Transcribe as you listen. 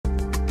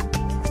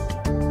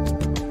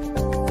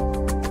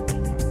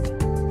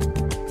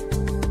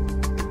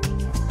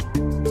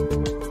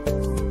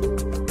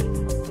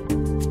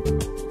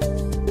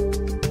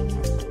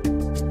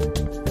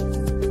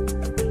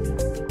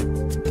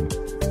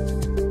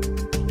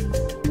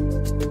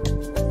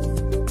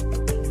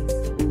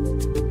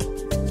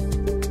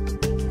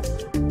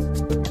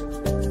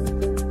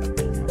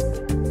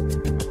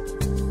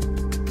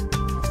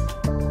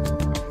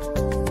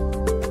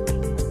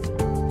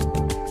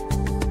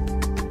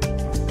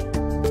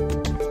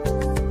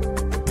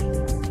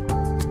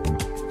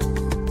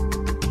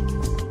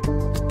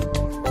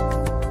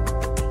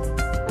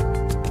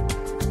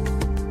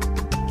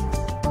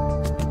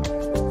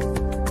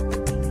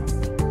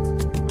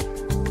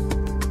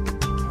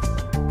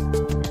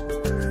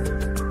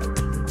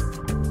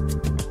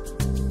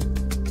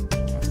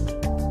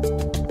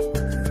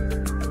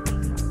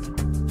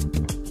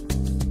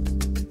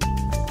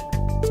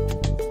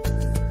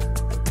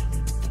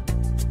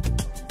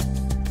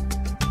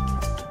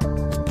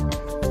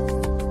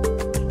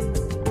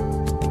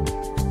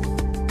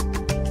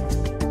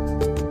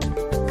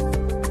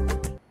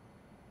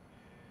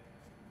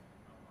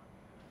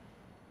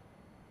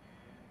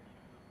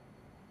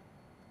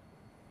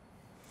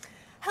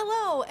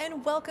Hello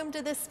and welcome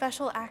to this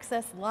special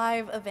access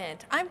live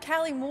event. I'm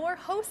Kallie Moore,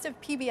 host of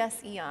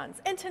PBS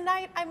Eons, and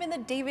tonight I'm in the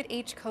David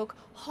H. Koch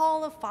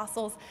Hall of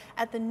Fossils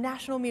at the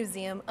National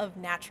Museum of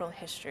Natural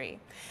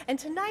History. And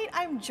tonight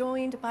I'm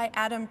joined by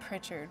Adam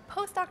Pritchard,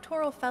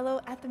 postdoctoral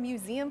fellow at the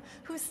museum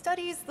who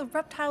studies the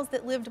reptiles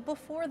that lived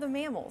before the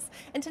mammals.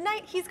 And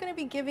tonight he's going to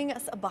be giving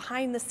us a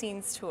behind the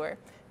scenes tour.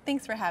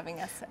 Thanks for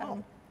having us,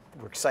 Adam.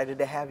 We're excited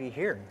to have you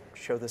here and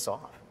show this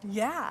off.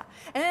 Yeah,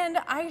 and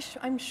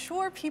I'm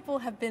sure people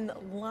have been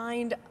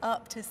lined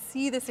up to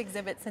see this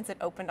exhibit since it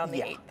opened on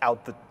the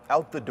 8th.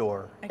 Out the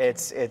door.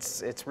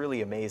 It's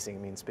really amazing. I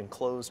mean, it's been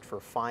closed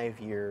for 5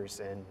 years,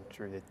 and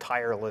through the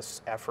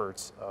tireless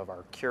efforts of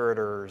our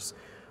curators,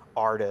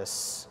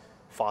 artists,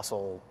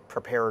 fossil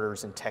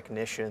preparators and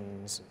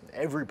technicians,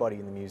 everybody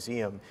in the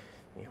museum,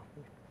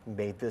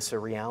 made this a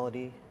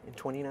reality in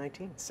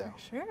 2019. So,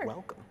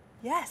 welcome.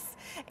 Yes,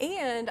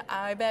 and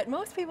I bet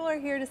most people are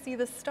here to see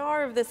the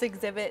star of this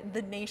exhibit,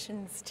 the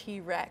nation's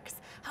T-Rex.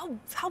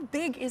 How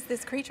big is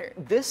this creature?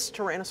 This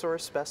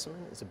Tyrannosaurus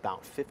specimen is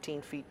about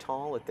 15 feet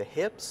tall at the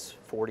hips,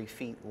 40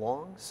 feet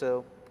long,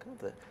 so kind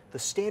of the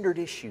standard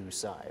issue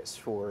size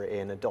for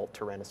an adult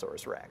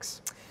Tyrannosaurus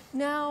Rex.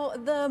 Now,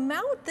 the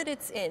mount that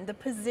it's in, the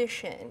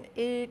position,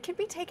 it can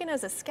be taken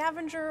as a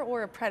scavenger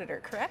or a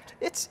predator, correct?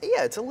 It's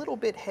a little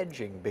bit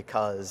hedging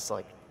because,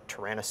 like,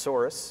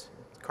 Tyrannosaurus,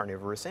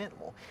 carnivorous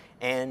animal,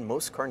 and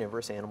most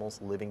carnivorous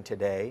animals living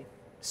today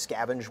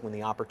scavenge when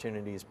the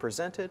opportunity is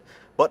presented,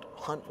 but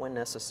hunt when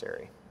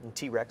necessary. And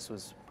T-Rex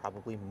was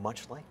probably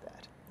much like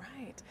that.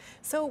 Right.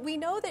 So we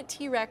know that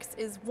T-Rex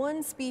is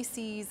one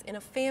species in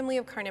a family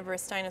of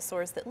carnivorous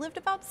dinosaurs that lived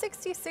about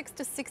 66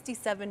 to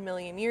 67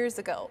 million years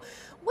ago.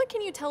 What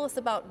can you tell us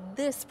about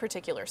this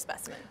particular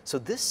specimen? So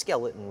this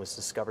skeleton was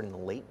discovered in the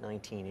late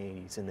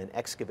 1980s and then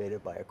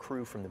excavated by a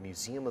crew from the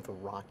Museum of the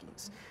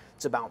Rockies.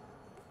 It's about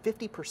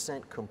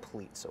 50%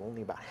 complete, so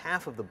only about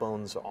half of the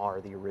bones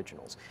are the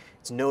originals.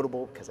 It's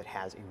notable because it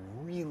has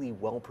a really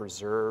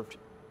well-preserved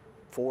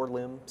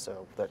forelimb,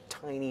 so the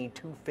tiny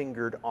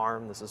two-fingered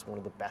arm. This is one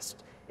of the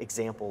best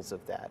examples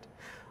of that.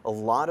 A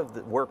lot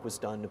of work was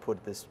done to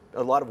put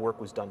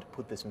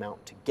this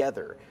mount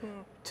together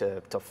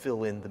to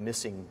fill in the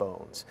missing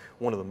bones.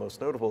 One of the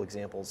most notable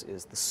examples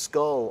is the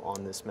skull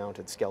on this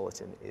mounted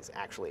skeleton is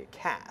actually a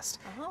cast,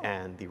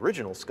 and the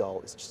original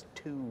skull is just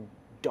too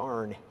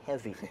darn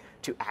heavy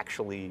to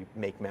actually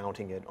make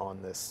mounting it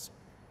on this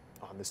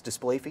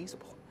display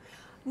feasible.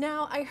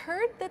 Now, I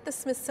heard that the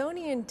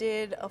Smithsonian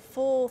did a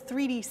full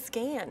 3D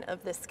scan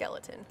of this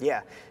skeleton.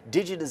 Yeah,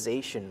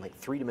 digitization, like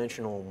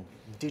three-dimensional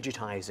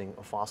digitizing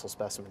of fossil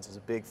specimens is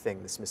a big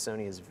thing. The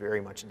Smithsonian is very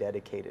much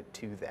dedicated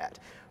to that.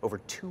 Over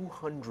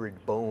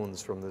 200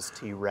 bones from this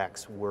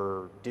T-Rex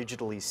were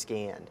digitally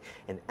scanned,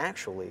 and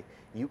actually,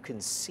 you can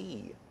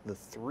see the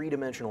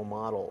three-dimensional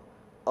model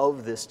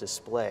of this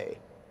display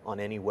on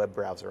any web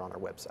browser on our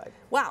website.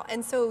 Wow,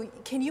 and so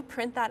can you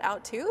print that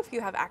out too if you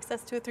have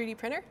access to a 3D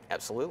printer?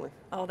 Absolutely.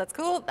 Oh, that's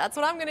cool. That's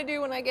what I'm gonna do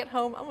when I get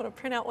home. I'm gonna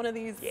print out one of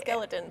these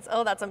skeletons.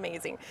 Oh, that's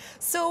amazing.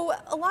 So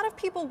a lot of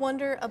people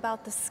wonder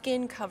about the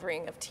skin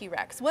covering of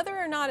T-Rex, whether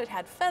or not it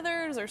had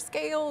feathers or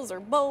scales or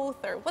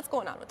both, or what's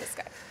going on with this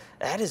guy?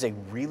 That is a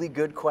really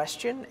good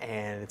question,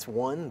 and it's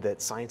one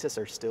that scientists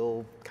are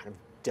still kind of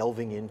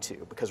delving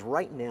into, because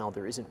right now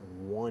there isn't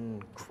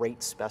one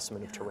great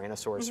specimen of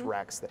Tyrannosaurus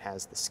Rex that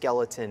has the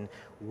skeleton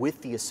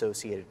with the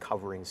associated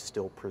coverings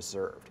still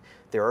preserved.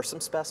 There are some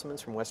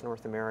specimens from West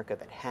North America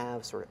that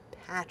have sort of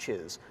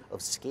patches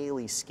of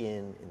scaly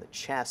skin in the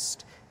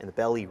chest and the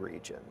belly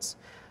regions.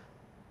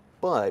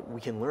 But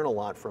we can learn a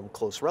lot from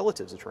close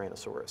relatives of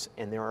Tyrannosaurus,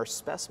 and there are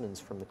specimens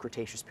from the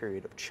Cretaceous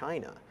period of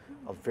China,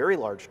 of very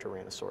large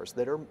Tyrannosaurs,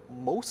 that are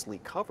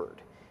mostly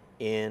covered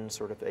in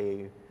sort of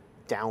a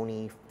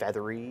downy,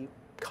 feathery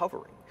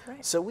covering.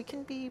 Right. So we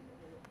can be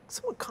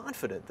somewhat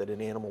confident that an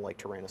animal like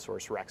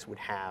Tyrannosaurus Rex would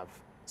have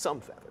some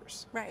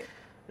feathers. Right.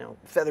 Now,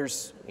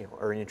 feathers,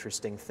 are an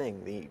interesting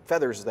thing. The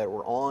feathers that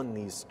were on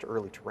these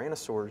early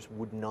tyrannosaurs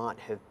would not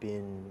have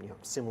been,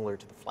 similar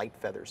to the flight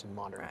feathers in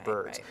modern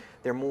birds. Right.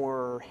 They're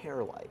more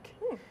hair-like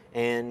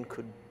and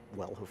could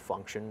well have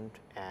functioned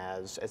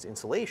as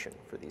insulation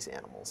for these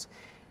animals.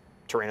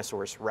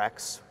 Tyrannosaurus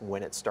Rex,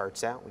 when it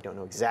starts out, we don't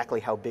know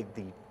exactly how big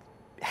the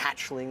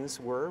hatchlings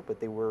were, but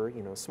they were,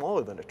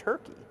 smaller than a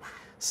turkey.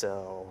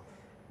 So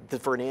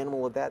for an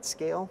animal of that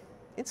scale,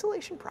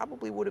 insulation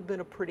probably would have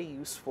been a pretty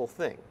useful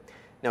thing.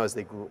 Now, as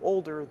they grew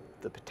older,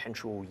 the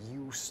potential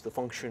use, the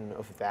function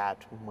of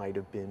that might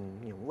have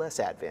been, less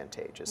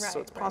advantageous. So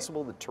it's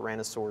possible that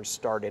tyrannosaurs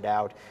started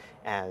out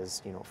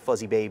as,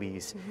 fuzzy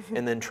babies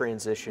and then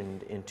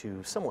transitioned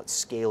into somewhat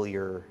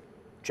scalier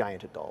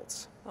giant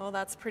adults. Oh,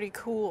 that's pretty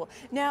cool.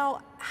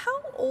 Now,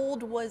 how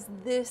old was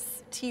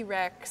this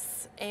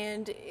T-Rex?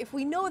 And if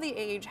we know the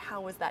age,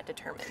 how was that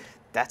determined?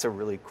 That's a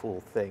really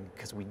cool thing,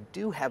 because we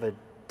do have a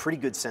pretty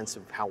good sense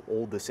of how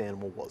old this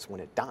animal was when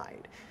it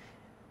died.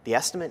 The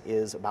estimate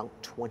is about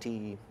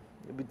 20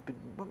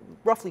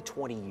 roughly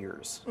 20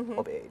 years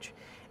of age.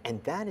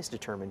 And that is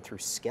determined through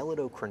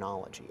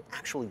skeletochronology,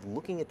 actually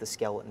looking at the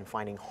skeleton and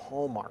finding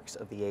hallmarks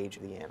of the age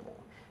of the animal.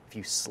 If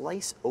you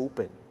slice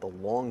open the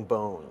long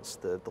bones,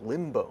 the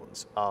limb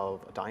bones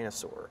of a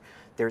dinosaur,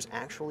 there's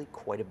actually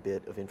quite a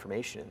bit of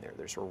information in there.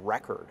 There's a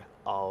record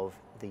of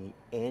the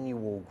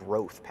annual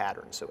growth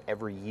pattern. So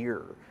every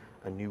year,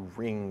 a new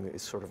ring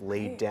is sort of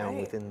laid down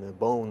within the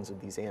bones of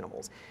these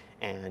animals.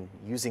 And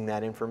using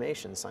that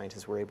information,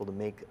 scientists were able to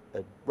make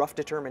a rough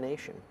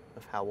determination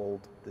of how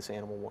old this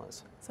animal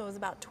was. So it was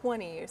about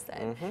 20, you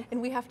said.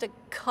 And we have to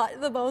cut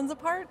the bones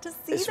apart to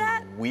see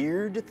that? It's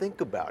weird to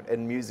think about.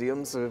 And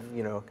museums have,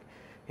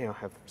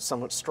 have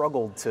somewhat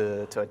struggled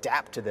to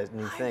adapt to that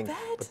new thing.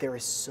 But there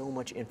is so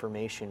much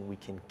information we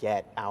can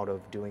get out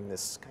of doing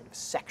this kind of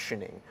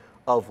sectioning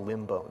of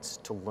limb bones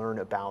to learn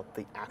about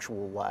the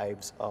actual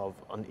lives of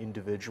an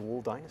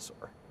individual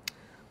dinosaur.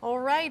 All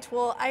right,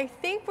 well, I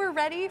think we're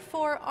ready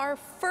for our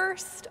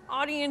first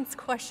audience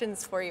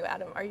questions for you,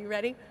 Adam. Are you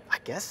ready? I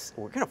guess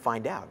we're gonna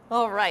find out.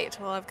 All right,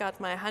 well, I've got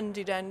my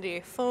handy dandy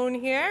phone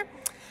here.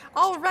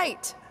 All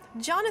right,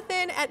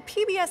 Jonathan at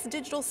PBS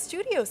Digital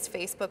Studios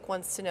Facebook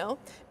wants to know,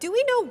 do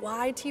we know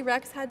why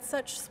T-Rex had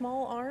such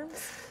small arms?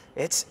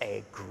 It's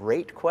a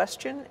great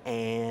question,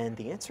 and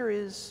the answer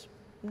is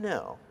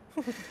no.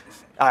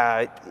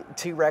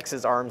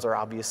 T-Rex's arms are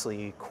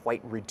obviously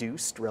quite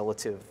reduced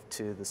relative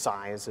to the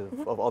size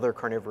of other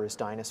carnivorous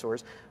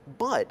dinosaurs,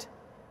 but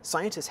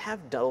scientists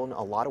have done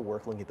a lot of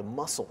work looking at the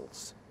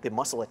muscles, the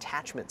muscle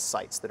attachment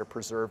sites that are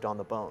preserved on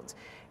the bones.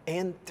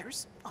 And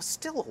there's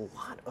still a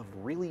lot of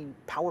really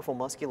powerful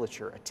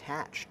musculature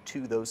attached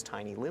to those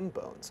tiny limb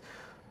bones.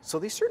 So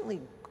they certainly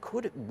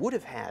would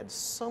have had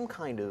some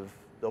kind of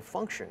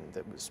function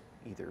that was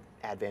either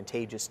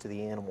advantageous to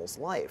the animal's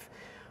life.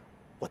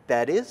 What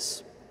that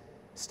is,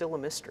 still a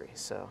mystery.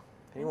 So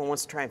if anyone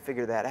wants to try and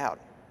figure that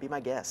out, be my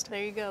guest.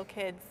 There you go,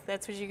 kids.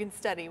 That's what you can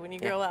study when you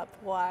grow up.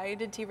 Why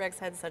did T-Rex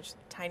have such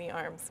tiny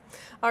arms?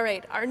 All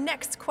right, our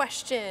next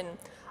question.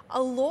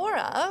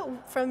 Alora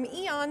from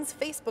Eons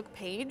Facebook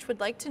page would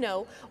like to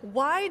know,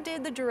 why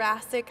did the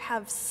Jurassic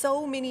have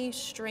so many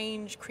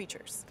strange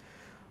creatures?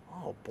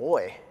 Oh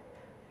boy.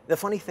 The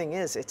funny thing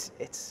is,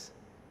 it's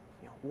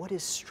what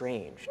is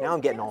strange? Now I'm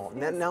getting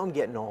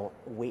all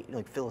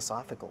like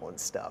philosophical and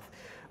stuff.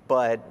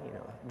 But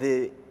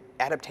the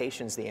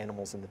adaptations the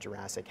animals in the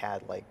Jurassic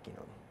had, like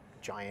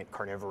giant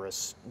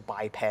carnivorous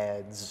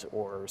bipeds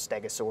or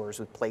stegosaurs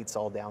with plates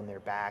all down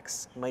their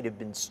backs, might have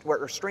been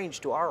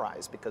strange to our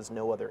eyes because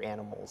no other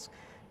animals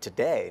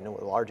today, no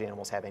large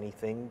animals have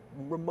anything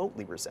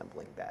remotely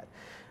resembling that.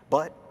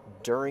 But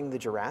during the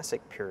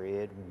Jurassic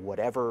period,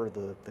 whatever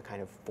the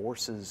kind of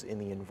forces in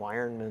the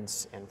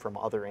environments and from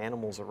other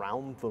animals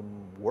around them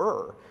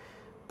were,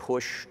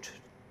 pushed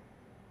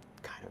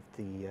kind of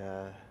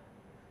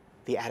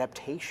the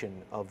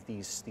adaptation of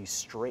these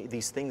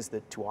things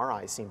that to our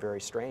eyes seem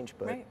very strange.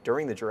 But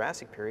during the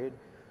Jurassic period,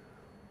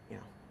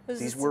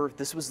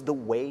 this was the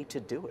way to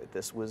do it.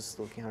 This was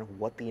kind of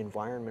what the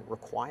environment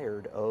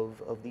required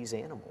of these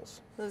animals.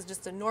 It was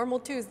just a normal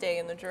Tuesday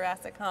in the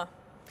Jurassic, huh?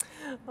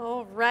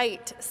 All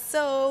right,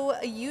 so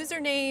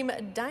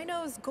username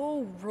Dinos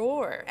Go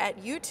Roar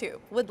at YouTube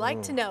would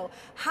like to know,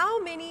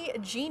 how many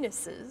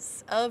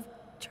genuses of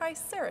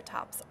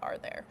Triceratops are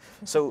there?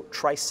 So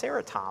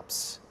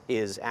Triceratops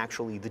is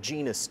actually the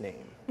genus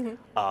name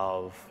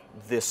of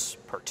this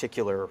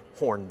particular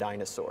horned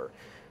dinosaur.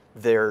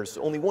 There's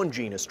only one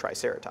genus,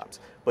 Triceratops,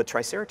 but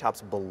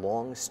Triceratops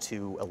belongs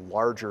to a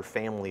larger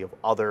family of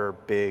other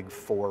big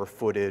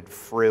four-footed,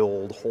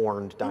 frilled,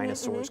 horned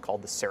dinosaurs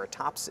called the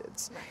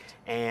ceratopsids.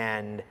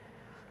 And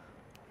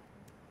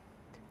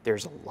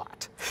there's a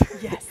lot.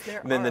 Yes, there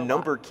are. And then the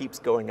number keeps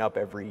going up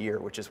every year,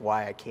 which is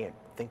why I can't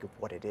think of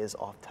what it is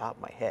off the top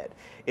of my head.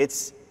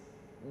 It's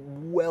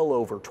well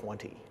over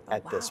 20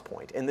 at this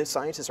point. And the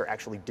scientists are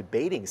actually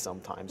debating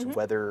sometimes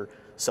whether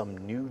some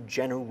new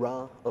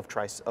genera of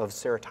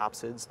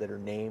ceratopsids that are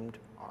named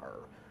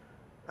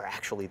are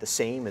actually the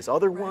same as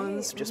other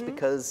ones, just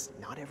because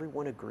not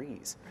everyone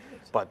agrees.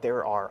 But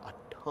there are a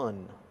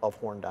ton of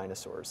horned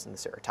dinosaurs in the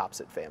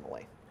ceratopsid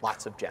family,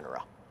 lots of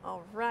genera.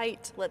 All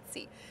right, let's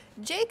see.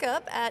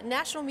 Jacob at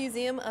National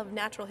Museum of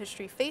Natural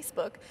History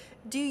Facebook,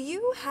 do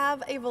you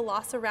have a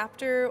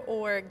velociraptor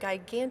or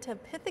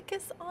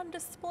Gigantopithecus on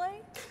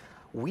display?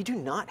 We do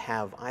not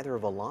have either a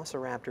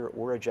velociraptor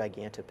or a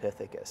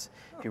Gigantopithecus.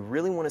 If you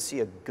really want to see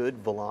a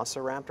good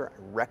velociraptor, I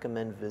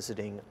recommend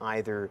visiting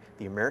either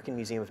the American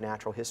Museum of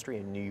Natural History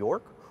in New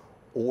York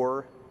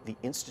or the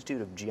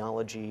Institute of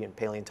Geology and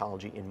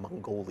Paleontology in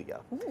Mongolia,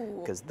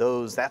 because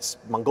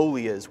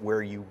Mongolia is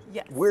where you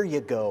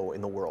go in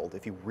the world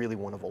if you really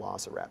want a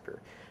velociraptor.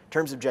 In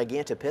terms of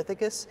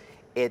Gigantopithecus,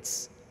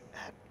 it's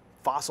a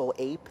fossil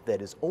ape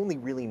that is only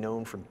really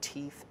known from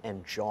teeth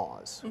and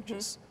jaws, which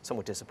is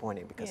somewhat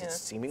disappointing because it's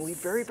seemingly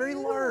very, very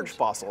large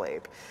fossil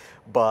ape.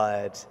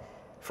 But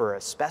for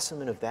a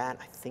specimen of that,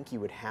 I think you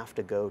would have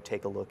to go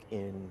take a look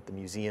in the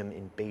museum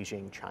in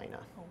Beijing, China.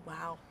 Oh,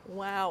 wow,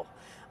 wow.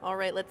 All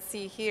right, let's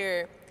see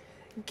here.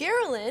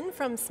 Geraldine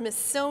from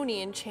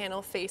Smithsonian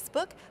Channel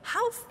Facebook,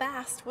 how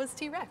fast was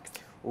T-Rex?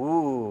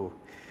 Ooh,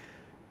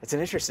 it's an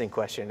interesting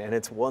question, and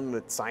it's one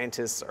that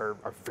scientists are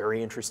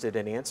very interested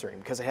in answering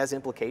because it has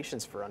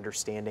implications for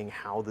understanding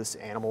how this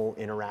animal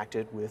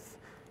interacted with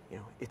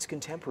its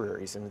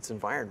contemporaries and its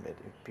environment.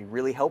 It'd be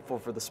really helpful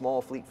for the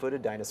small,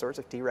 fleet-footed dinosaurs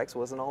if T-Rex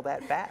wasn't all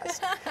that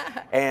fast.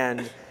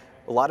 And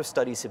a lot of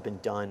studies have been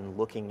done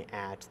looking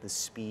at the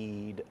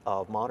speed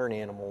of modern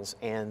animals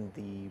and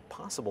the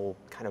possible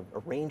kind of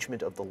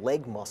arrangement of the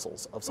leg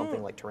muscles of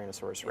something like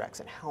Tyrannosaurus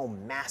rex and how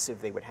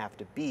massive they would have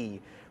to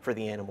be for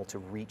the animal to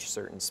reach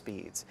certain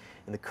speeds.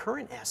 And the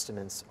current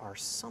estimates are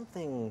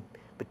something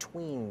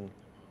between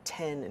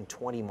 10 and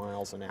 20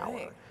 miles an hour.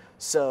 Right.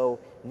 So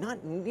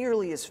not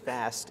nearly as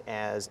fast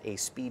as a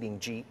speeding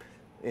Jeep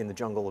in the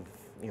jungle of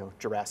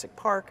Jurassic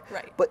Park,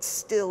 right. but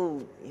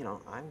still,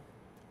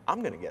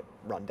 I'm going to get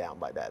run down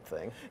by that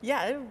thing.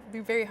 Yeah, it would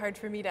be very hard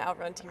for me to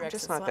outrun T-Rex. I'm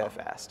just not that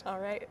fast. All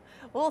right.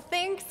 Well,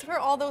 thanks for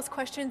all those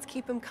questions.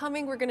 Keep them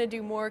coming. We're going to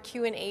do more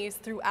Q&As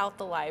throughout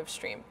the live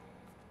stream.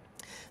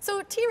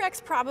 So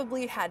T-Rex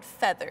probably had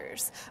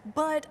feathers,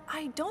 but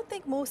I don't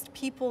think most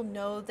people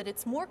know that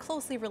it's more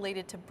closely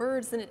related to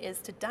birds than it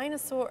is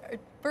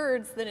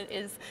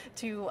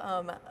to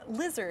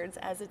lizards,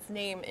 as its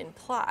name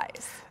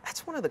implies.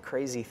 That's one of the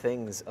crazy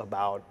things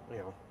about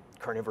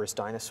carnivorous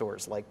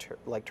dinosaurs like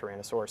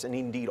Tyrannosaurus, and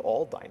indeed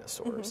all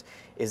dinosaurs,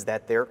 is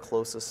that their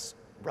closest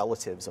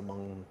relatives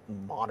among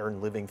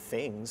modern living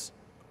things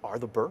are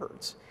the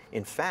birds.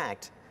 In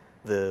fact,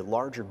 the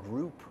larger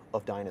group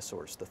of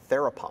dinosaurs, the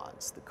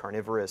theropods,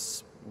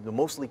 the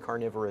mostly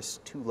carnivorous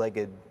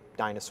two-legged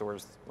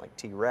dinosaurs like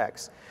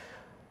T-Rex,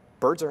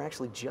 birds are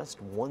actually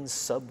just one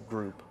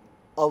subgroup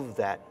of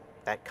that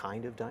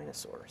kind of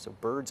dinosaur. So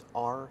birds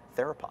are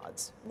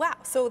theropods. Wow,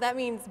 so that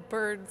means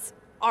birds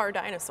are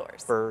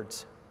dinosaurs.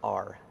 Birds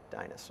are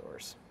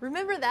dinosaurs.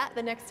 Remember that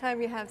the next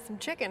time you have some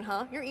chicken,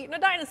 huh? You're eating a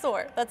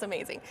dinosaur. That's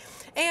amazing.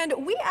 And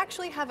we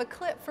actually have a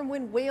clip from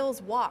When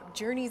Whales Walk,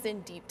 Journeys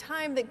in Deep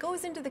Time, that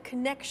goes into the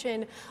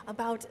connection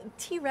about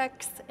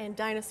T-Rex and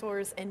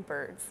dinosaurs and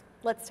birds.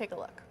 Let's take a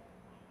look.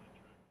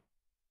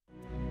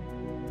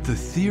 The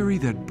theory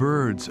that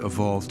birds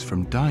evolved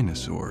from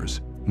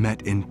dinosaurs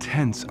met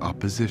intense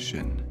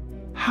opposition.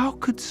 How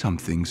could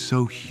something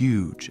so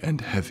huge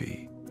and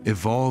heavy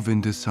evolve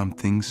into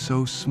something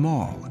so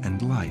small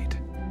and light?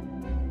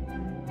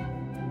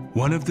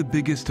 One of the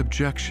biggest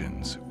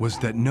objections was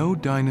that no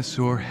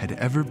dinosaur had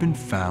ever been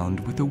found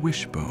with a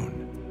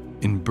wishbone.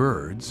 In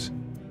birds,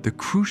 the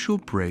crucial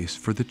brace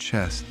for the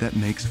chest that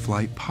makes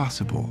flight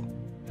possible.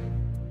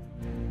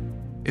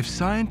 If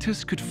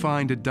scientists could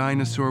find a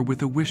dinosaur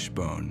with a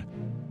wishbone,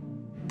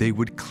 they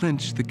would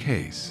clinch the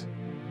case.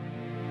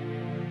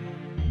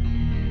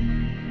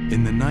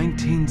 In the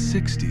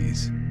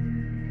 1960s,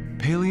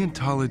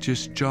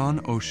 paleontologist John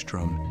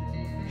Ostrom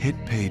hit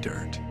pay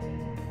dirt.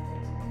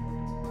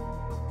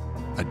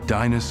 A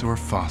dinosaur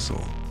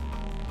fossil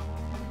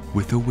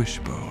with a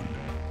wishbone.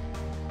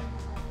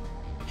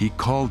 He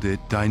called it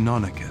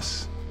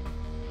Deinonychus,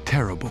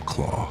 terrible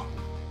claw.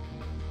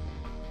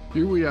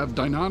 Here we have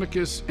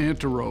Deinonychus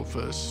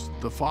anterophus,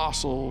 the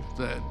fossil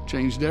that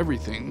changed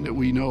everything that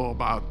we know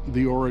about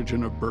the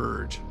origin of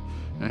birds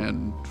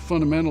and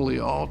fundamentally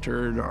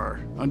altered our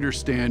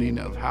understanding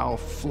of how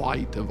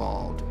flight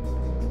evolved.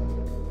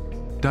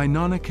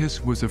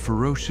 Deinonychus was a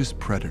ferocious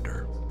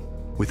predator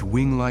with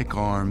wing-like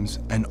arms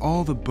and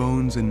all the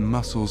bones and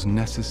muscles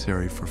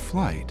necessary for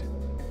flight,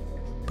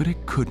 but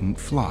it couldn't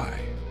fly.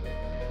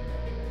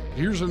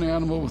 Here's an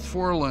animal with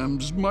four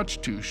limbs, much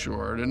too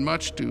short and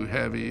much too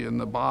heavy in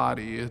the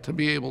body to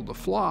be able to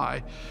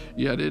fly,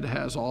 yet it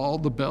has all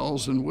the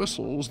bells and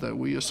whistles that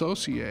we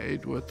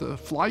associate with the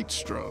flight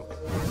stroke.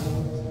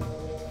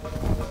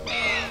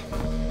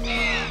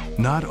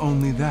 Not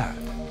only that,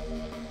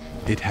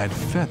 it had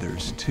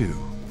feathers too.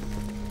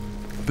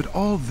 But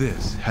all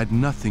this had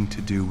nothing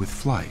to do with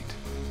flight.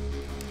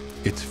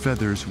 Its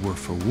feathers were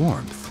for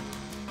warmth,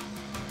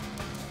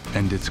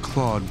 and its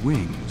clawed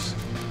wings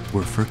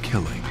were for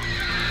killing.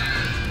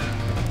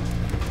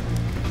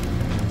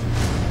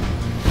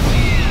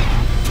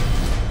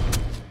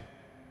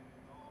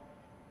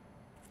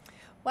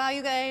 Wow,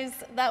 you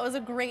guys, that was a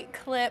great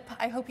clip.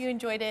 I hope you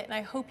enjoyed it, and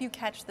I hope you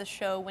catch the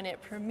show when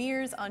it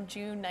premieres on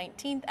June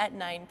 19th at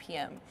 9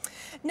 p.m.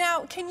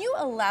 Now, can you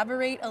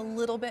elaborate a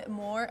little bit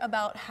more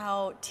about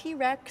how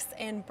T-Rex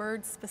and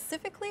birds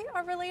specifically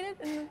are related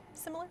and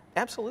similar?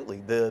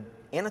 Absolutely. The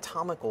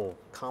anatomical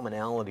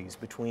commonalities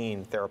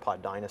between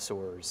theropod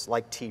dinosaurs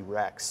like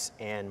T-Rex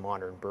and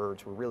modern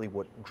birds were really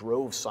what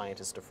drove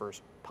scientists to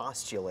first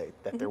postulate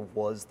that there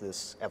was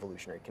this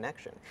evolutionary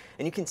connection.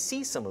 And you can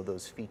see some of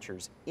those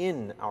features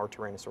in our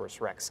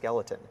Tyrannosaurus rex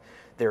skeleton.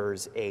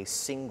 There's a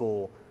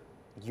single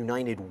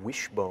united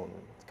wishbone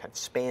kind of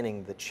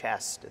spanning the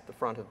chest at the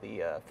front of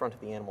the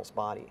animal's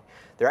body.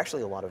 There are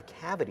actually a lot of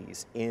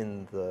cavities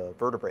in the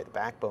vertebrae, the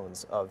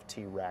backbones of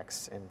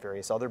T-Rex and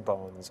various other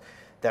bones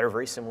that are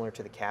very similar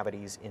to the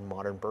cavities in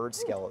modern bird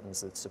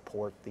skeletons that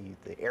support the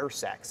air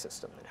sac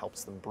system that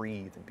helps them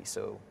breathe and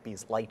be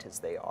as light as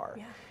they are.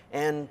 Yeah.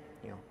 And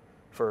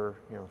for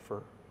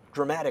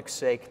dramatic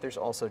sake, there's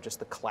also just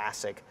the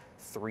classic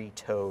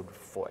three-toed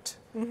foot,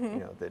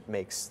 that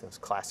makes those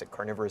classic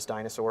carnivorous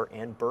dinosaur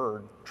and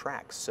bird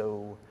tracks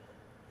so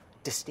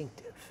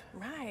distinctive.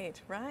 Right,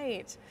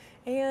 right.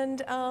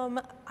 And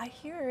I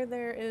hear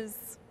there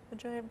is a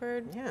giant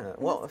bird. Yeah.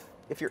 Well,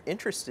 if you're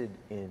interested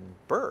in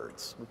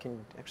birds, we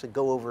can actually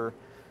go over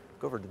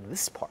to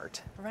this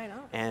part. Right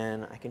on.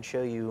 And I can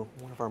show you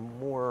one of our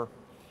more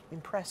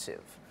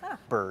impressive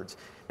birds.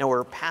 Now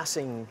we're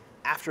passing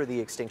after the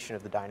extinction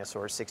of the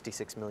dinosaurs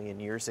 66 million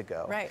years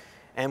ago. Right.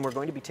 And we're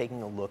going to be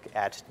taking a look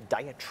at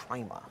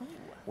Diatrima,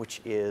 which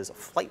is a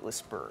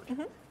flightless bird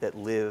that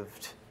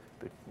lived,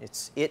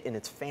 it and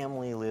its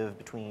family lived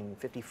between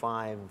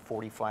 55 and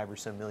 45 or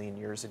so million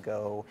years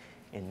ago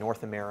in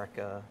North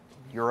America,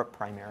 Europe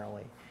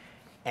primarily.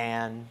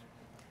 And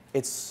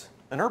it's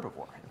an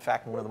herbivore. In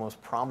fact, one of the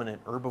most prominent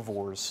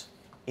herbivores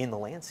in the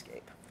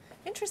landscape.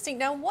 Interesting.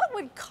 Now, what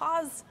would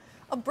cause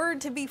a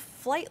bird to be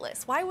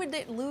flightless? Why would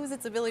it lose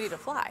its ability to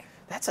fly?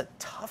 That's a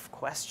tough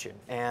question.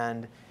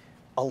 And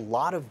a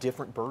lot of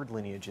different bird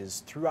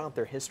lineages throughout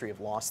their history have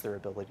lost their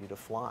ability to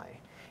fly.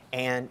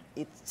 And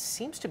it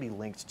seems to be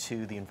linked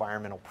to the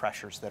environmental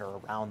pressures that are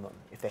around them.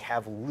 If they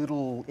have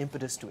little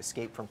impetus to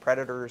escape from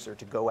predators or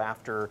to go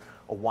after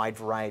a wide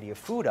variety of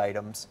food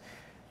items,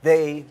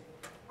 they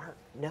aren't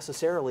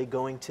necessarily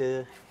going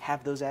to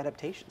have those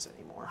adaptations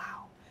anymore.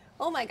 Wow.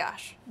 Oh my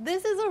gosh.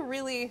 This is a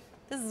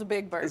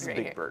big bird. This is a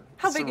big bird.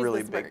 How big is a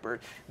really this big bird?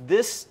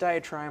 This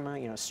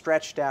Diatrima,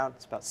 stretched out,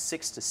 it's about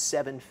 6 to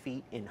 7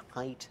 feet in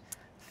height,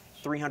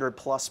 300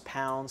 plus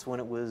pounds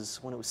when it was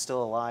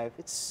still alive.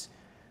 It's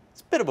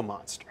a bit of a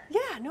monster.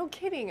 Yeah, no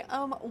kidding.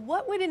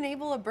 What would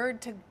enable a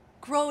bird to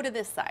grow to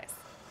this size?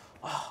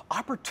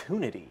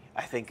 Opportunity,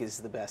 I think, is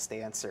the best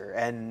answer,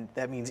 and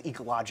that means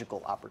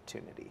ecological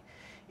opportunity.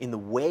 In the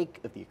wake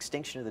of the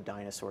extinction of the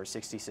dinosaurs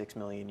 66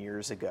 million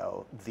years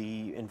ago,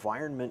 the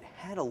environment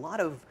had a lot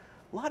of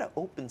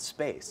open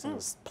space. And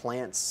as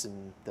plants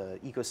and the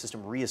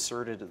ecosystem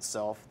reasserted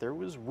itself, there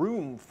was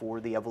room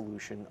for the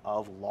evolution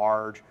of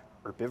large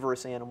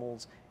herbivorous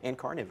animals and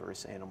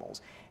carnivorous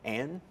animals.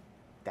 And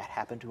that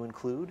happened to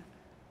include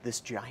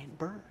this giant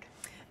bird.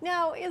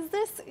 Now, is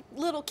this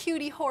little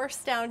cutie horse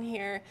down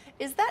here,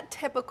 is that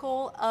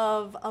typical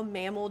of a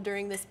mammal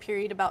during this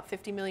period about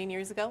 50 million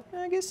years ago?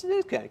 I guess it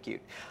is kind of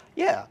cute.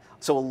 Yeah,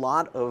 so a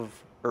lot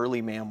of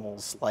early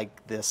mammals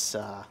like this,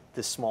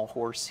 this small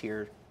horse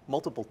here,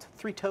 multiple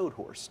three-toed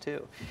horse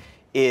too,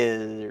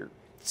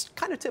 it's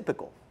kind of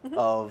typical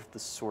of the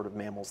sort of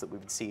mammals that we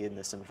would see in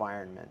this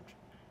environment.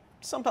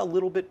 Some a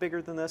little bit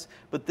bigger than this,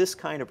 but this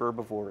kind of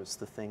herbivore is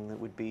the thing that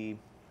would be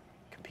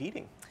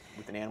competing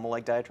with an animal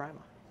like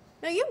Diatrima.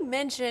 Now, you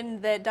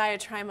mentioned that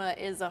Diatrima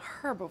is a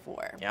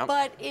herbivore,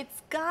 but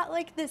it's got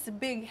like this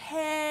big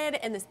head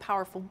and this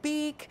powerful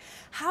beak.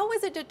 How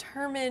is it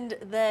determined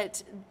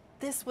that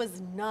this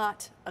was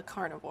not a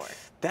carnivore?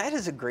 That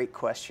is a great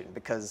question,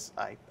 because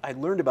I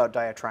learned about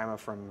Diatrima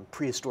from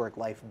prehistoric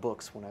life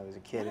books when I was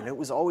a kid, and it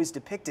was always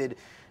depicted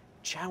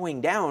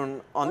chowing down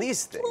on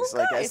these things,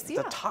 like as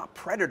the top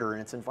predator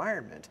in its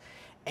environment.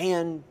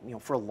 And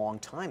for a long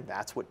time,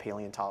 that's what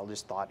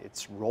paleontologists thought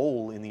its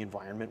role in the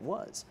environment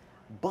was.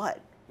 But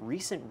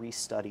recent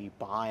restudy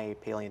by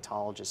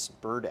paleontologists,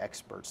 bird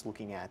experts,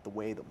 looking at the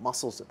way the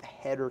muscles of the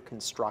head are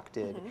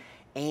constructed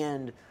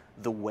and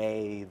the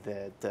way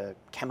that the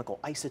chemical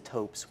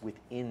isotopes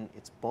within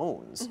its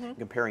bones,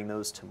 comparing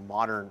those to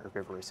modern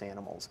herbivorous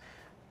animals,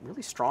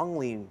 really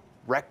strongly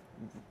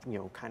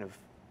kind of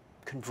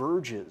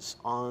converges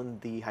on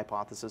the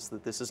hypothesis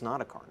that this is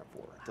not a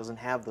carnivore. It doesn't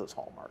have those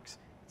hallmarks.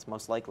 It's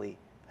most likely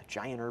a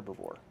giant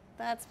herbivore.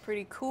 That's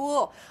pretty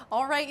cool.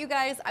 All right, you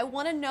guys, I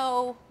want to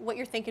know what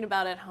you're thinking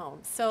about at home.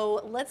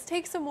 So let's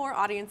take some more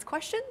audience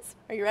questions.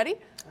 Are you ready?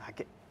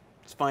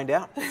 Let's find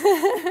out.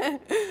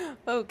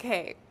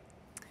 Okay.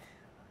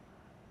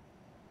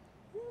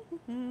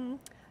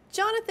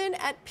 Jonathan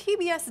at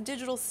PBS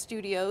Digital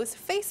Studios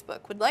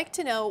Facebook would like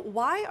to know,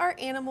 why are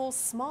animals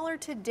smaller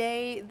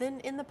today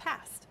than in the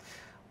past?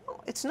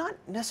 Well, it's not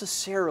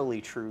necessarily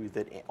true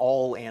that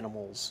all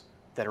animals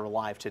that are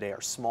alive today are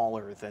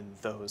smaller than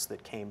those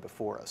that came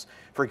before us.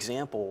 For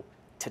example,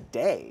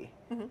 today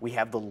we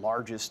have the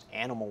largest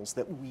animals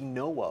that we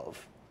know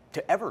of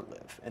to ever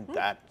live, and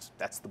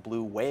that's the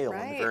blue whale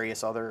and the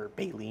various other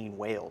baleen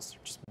whales.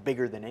 They're just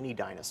bigger than any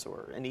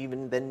dinosaur, and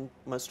even than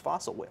most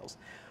fossil whales.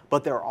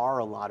 But there are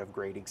a lot of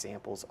great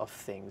examples of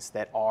things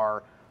that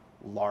are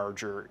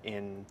larger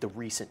in the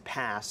recent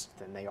past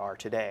than they are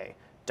today.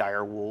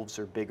 Dire wolves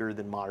are bigger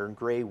than modern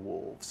gray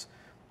wolves.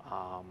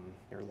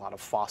 There are a lot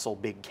of fossil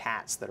big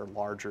cats that are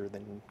larger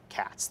than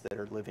cats that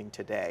are living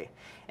today.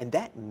 And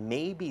that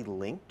may be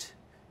linked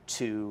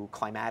to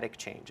climatic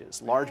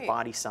changes. Large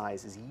body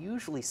size is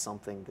usually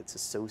something that's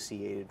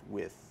associated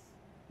with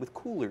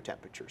cooler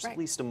temperatures, at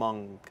least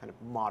among kind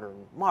of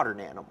modern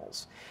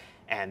animals.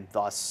 And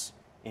thus,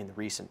 in the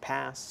recent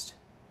past,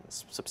 in the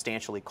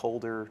substantially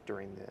colder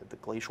during the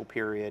glacial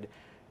period,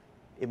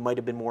 it might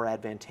have been more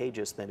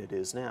advantageous than it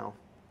is now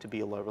to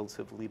be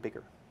relatively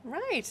bigger.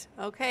 Right.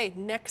 Okay,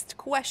 next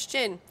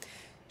question.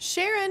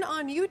 Sharon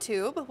on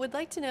YouTube would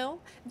like to know,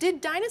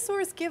 did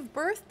dinosaurs give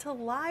birth to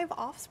live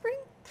offspring?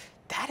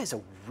 That is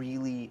a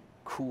really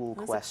cool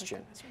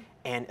question.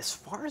 And as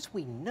far as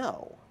we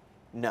know,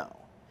 no.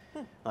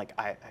 Like,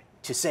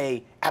 to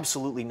say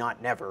absolutely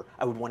not never,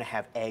 I would want to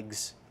have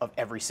eggs of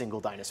every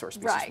single dinosaur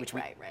species, which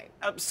we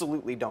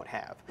absolutely don't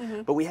have.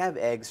 But we have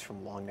eggs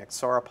from long-necked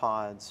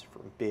sauropods,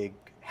 from big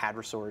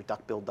hadrosaur,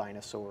 duck-billed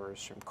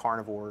dinosaurs, from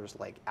carnivores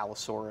like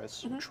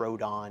Allosaurus, and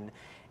Troodon,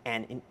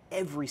 and in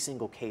every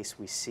single case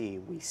we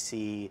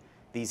see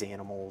these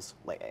animals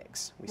lay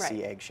eggs. We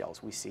see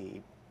eggshells, we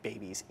see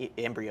babies,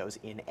 embryos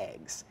in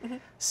eggs.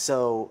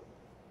 So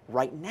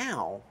right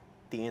now,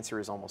 the answer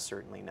is almost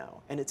certainly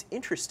no. And it's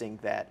interesting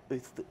that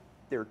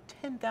there are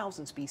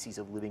 10,000 species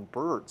of living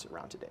birds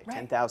around today,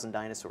 10,000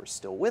 dinosaurs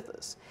still with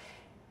us,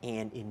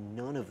 and in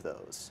none of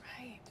those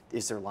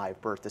is there live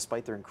birth,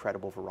 despite their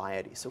incredible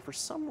variety. So for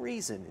some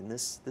reason, in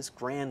this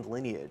grand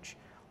lineage,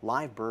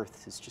 live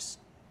birth is just,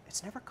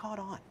 it's never caught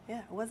on. Yeah,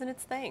 it wasn't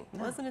its thing.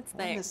 No, wasn't its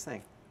wasn't thing. its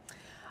thing.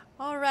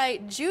 All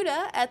right,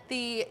 Judah at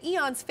the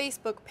Eons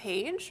Facebook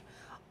page,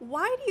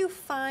 why do you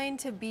find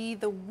to be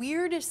the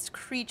weirdest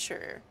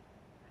creature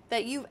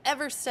that you've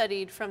ever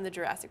studied from the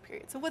Jurassic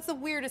period? So what's the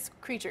weirdest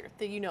creature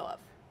that you know of?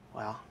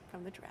 Well,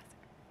 from the Jurassic?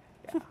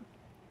 Yeah.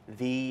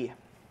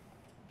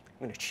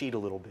 I'm going to cheat a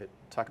little bit,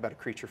 talk about a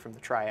creature from the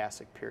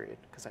Triassic period,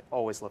 because I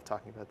always love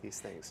talking about these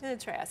things. And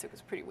the Triassic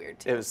was pretty weird,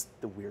 too. It was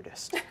the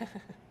weirdest.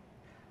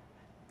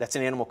 That's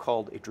an animal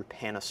called a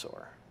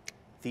drepanosaur.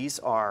 These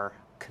are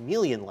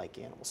chameleon-like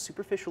animals,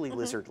 superficially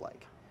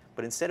lizard-like,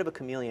 but instead of a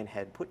chameleon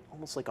head, put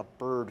almost like a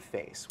bird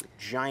face with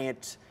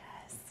giant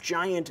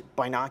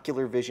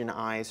binocular vision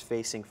eyes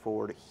facing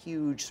forward, a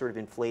huge sort of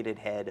inflated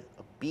head,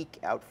 a beak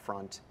out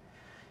front,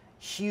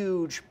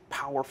 huge,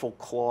 powerful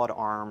clawed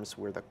arms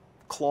where the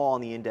claw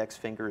on the index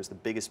finger is the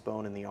biggest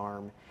bone in the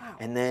arm,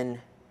 and then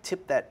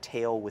tip that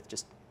tail with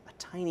just a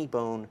tiny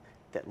bone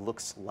that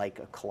looks like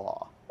a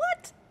claw.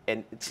 What?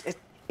 And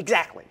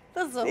exactly.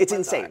 That's so it's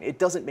bizarre. insane. It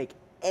doesn't make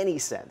any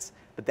sense,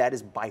 but that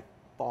is by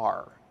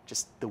far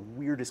just the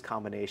weirdest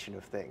combination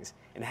of things,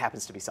 and it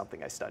happens to be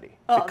something I study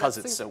because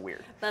it's so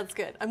weird. That's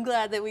good. I'm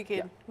glad that we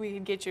could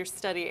get your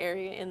study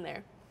area in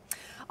there.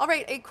 All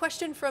right, a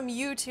question from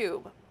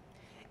YouTube.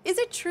 Is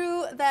it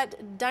true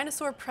that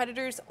dinosaur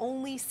predators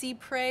only see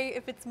prey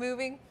if it's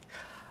moving?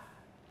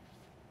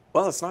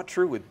 Well, it's not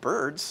true with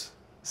birds.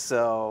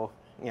 So,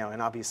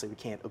 and obviously we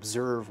can't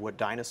observe what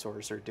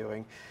dinosaurs are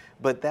doing,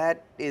 but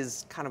that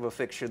is kind of a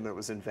fiction that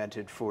was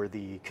invented for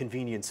the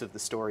convenience of the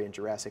story in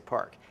Jurassic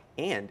Park.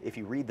 And if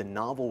you read the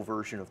novel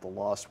version of The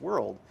Lost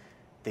World,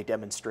 they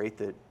demonstrate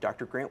that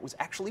Dr. Grant was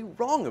actually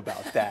wrong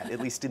about that, at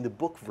least in the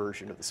book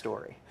version of the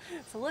story.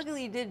 So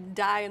luckily he did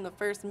die in the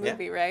first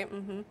movie, right?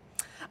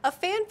 A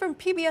fan from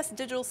PBS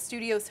Digital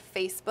Studios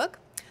Facebook.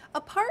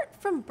 Apart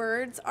from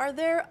birds, are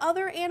there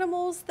other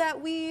animals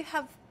that we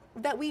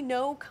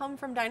know come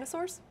from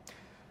dinosaurs?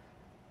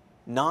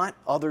 Not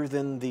other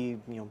than the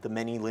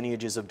many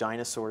lineages of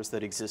dinosaurs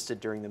that existed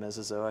during the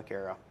Mesozoic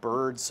era.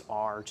 Birds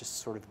are just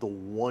sort of the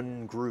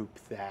one group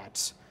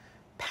that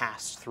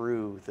passed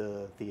through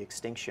the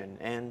extinction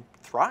and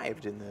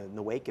thrived in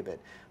the wake of it.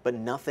 But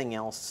nothing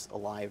else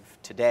alive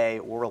today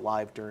or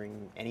alive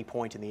during any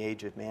point in the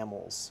age of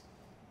mammals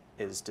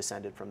is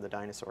descended from the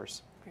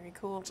dinosaurs. Very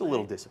cool. It's a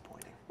little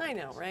disappointing. I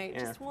know, right?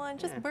 Yeah.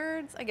 Just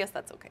birds. I guess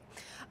that's okay.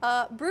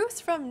 Bruce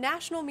from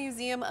National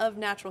Museum of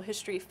Natural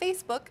History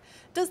Facebook,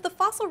 does the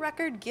fossil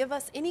record give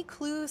us any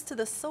clues to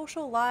the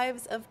social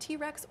lives of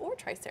T-Rex or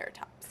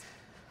Triceratops?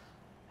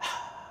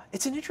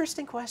 It's an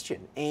interesting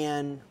question,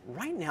 and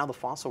right now the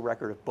fossil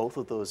record of both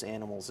of those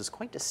animals is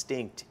quite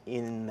distinct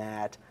in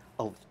that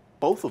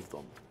both of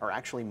them are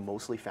actually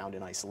mostly found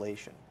in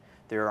isolation.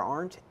 There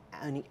aren't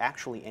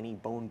actually any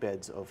bone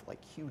beds of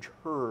like huge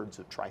herds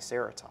of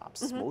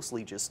Triceratops. It's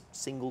mostly just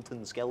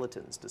singleton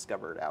skeletons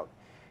discovered out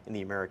in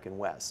the American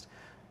West,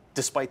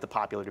 despite the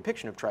popular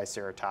depiction of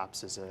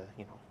Triceratops as a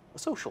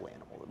social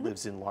animal that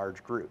lives in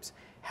large groups.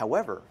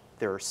 However,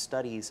 there are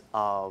studies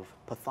of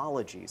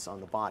pathologies on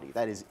the body,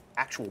 that is,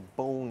 actual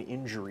bone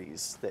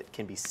injuries that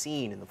can be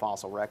seen in the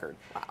fossil record.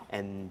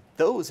 And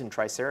those in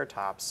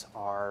Triceratops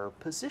are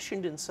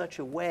positioned in such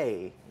a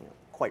way,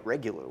 quite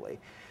regularly,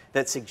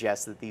 that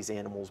suggests that these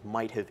animals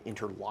might have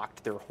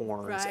interlocked their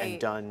horns and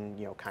done,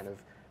 kind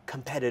of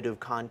competitive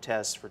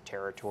contests for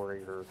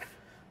territory, or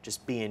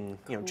just being,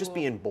 just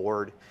being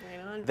bored.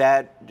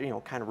 That,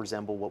 kind of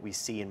resemble what we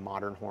see in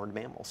modern horned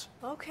mammals.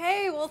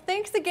 Okay, well,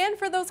 thanks again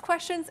for those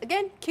questions.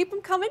 Again, keep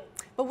them coming.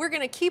 but we're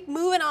going to keep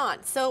moving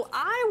on. So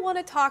I want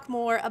to talk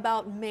more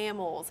about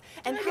mammals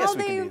and how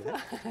they've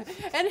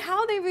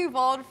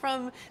evolved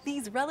from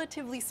these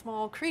relatively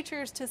small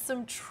creatures to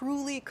some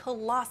truly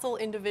colossal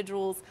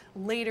individuals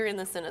later in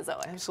the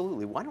Cenozoic.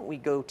 Absolutely. Why don't we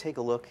go take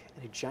a look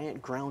at a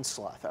giant ground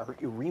sloth, our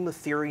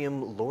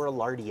Eremotherium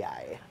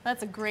laurelardii.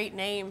 That's a great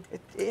name.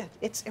 It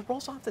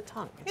rolls off the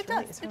tongue. It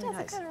really, does. It's It really does.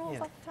 nice. It kind of rolls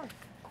off the tongue.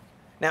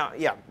 Now,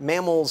 yeah,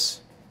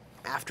 mammals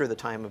after the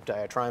time of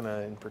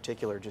diatrima in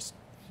particular just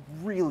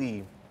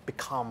really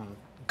come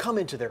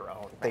into their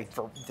own.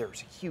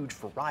 There's a huge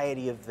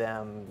variety of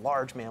them,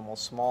 large mammals,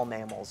 small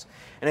mammals.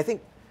 And I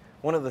think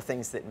one of the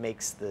things that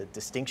makes the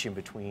distinction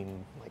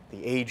between like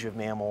the age of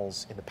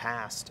mammals in the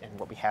past and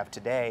what we have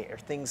today are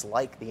things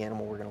like the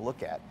animal we're going to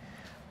look at.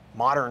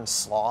 Modern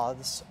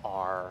sloths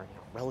are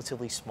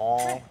relatively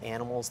small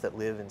animals that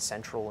live in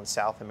Central and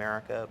South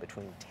America,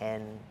 between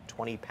 10,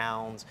 20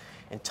 pounds,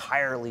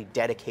 entirely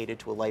dedicated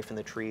to a life in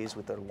the trees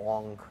with their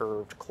long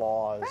curved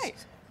claws,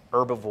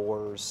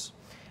 herbivores.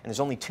 And there's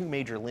only two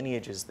major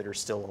lineages that are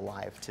still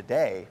alive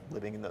today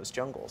living in those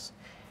jungles.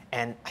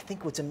 And I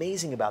think what's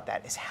amazing about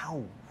that is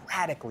how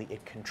radically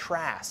it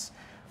contrasts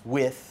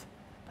with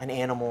an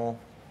animal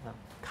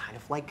kind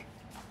of like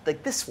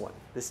this one,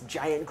 this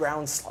giant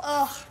ground sloth.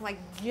 Oh my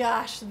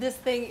gosh, this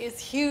thing is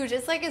huge.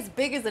 It's like as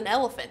big as an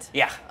elephant.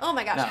 Yeah. Oh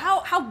my gosh, No.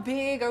 how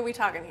big are we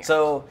talking here?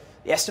 So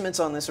the estimates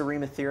on this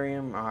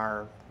Eremotherium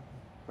are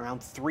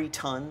around 3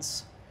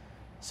 tons,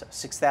 so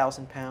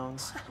 6,000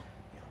 pounds,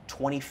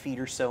 20 feet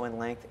or so in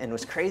length. And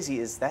what's crazy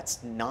is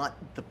that's not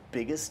the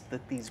biggest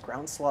that these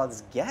ground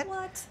sloths get.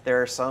 What?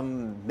 There are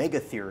some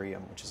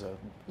Megatherium, which is an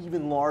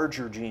even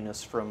larger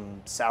genus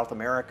from South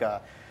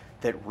America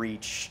that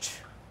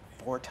reached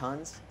 4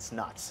 tons. It's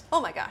nuts. Oh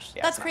my gosh,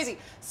 Yeah, that's it's nuts. crazy.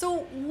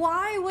 So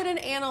why would an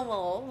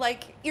animal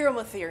like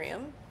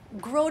Eremotherium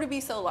grow to be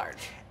so large?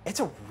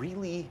 That's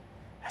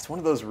one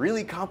of those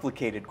really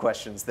complicated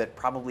questions that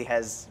probably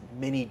has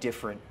many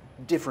different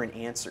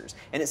answers.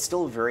 And it's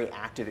still a very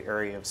active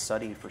area of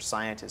study for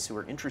scientists who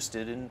are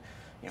interested in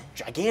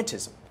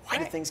gigantism. Why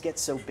do things get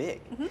so big?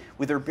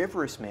 With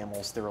herbivorous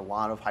mammals, there are a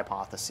lot of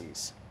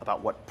hypotheses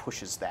about what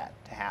pushes that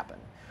to happen.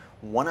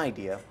 One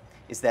idea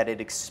is that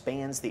it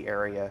expands the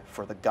area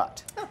for the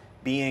gut.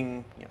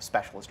 Being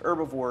specialist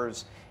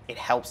herbivores, it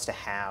helps to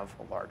have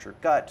a larger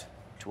gut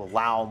to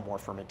allow more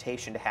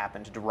fermentation to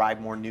happen, to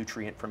derive more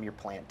nutrient from your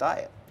plant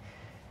diet.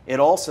 It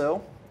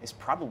also is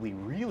probably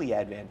really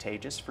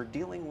advantageous for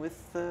dealing with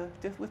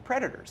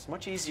predators.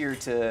 Much easier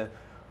to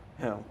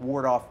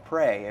ward off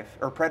prey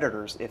or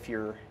predators if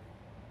you're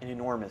an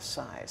enormous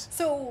size.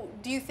 So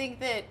do you think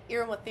that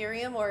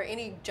Eremotherium or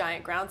any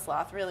giant ground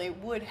sloth really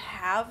would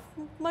have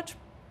much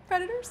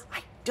predators?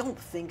 I don't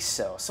think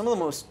so. Some of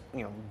the most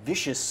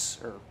vicious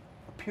or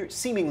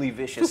seemingly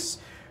vicious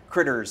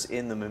critters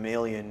in the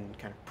mammalian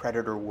kind of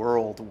predator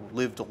world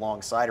lived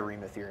alongside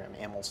Eremotherium,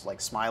 animals like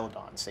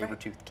Smilodon,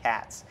 saber-toothed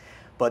cats.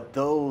 But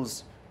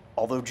those,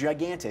 although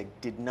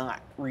gigantic, did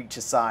not reach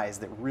a size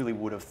that really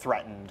would have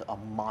threatened a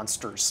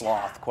monster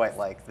sloth quite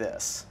like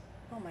this.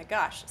 Oh my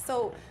gosh.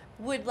 So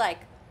would like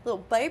little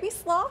baby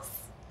sloths?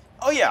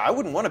 Oh yeah, I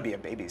wouldn't want to be a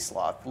baby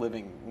sloth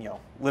living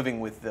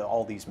with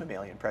all these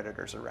mammalian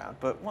predators around.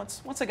 But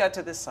once I got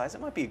to this size,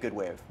 it might be a good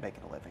way of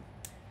making a living.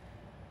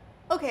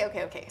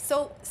 Okay.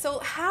 So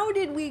how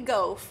did we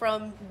go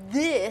from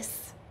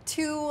this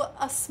to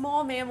a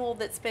small mammal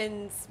that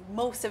spends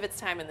most of its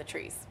time in the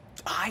trees?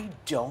 I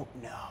don't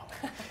know.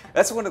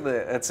 That's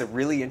a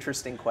really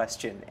interesting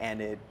question, and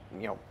it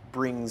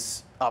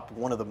brings up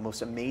one of the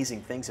most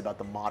amazing things about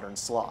the modern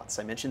sloths.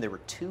 I mentioned there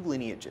were 2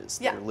 lineages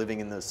that are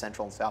living in the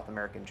Central and South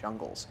American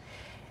jungles,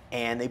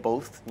 and they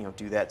both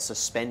do that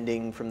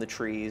suspending from the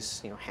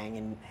trees,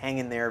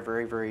 hanging there,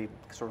 very, very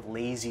sort of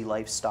lazy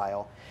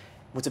lifestyle.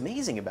 What's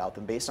amazing about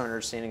them, based on our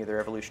understanding of their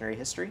evolutionary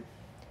history,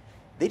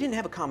 they didn't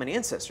have a common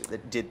ancestor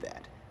that did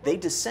that. They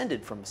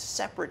descended from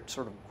separate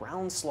sort of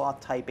ground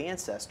sloth type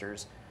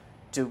ancestors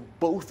to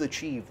both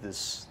achieve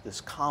this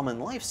common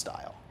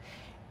lifestyle.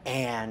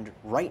 And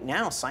right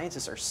now,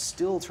 scientists are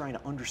still trying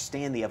to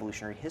understand the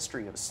evolutionary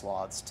history of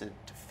sloths to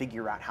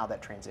figure out how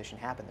that transition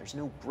happened. There's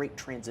no great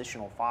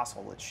transitional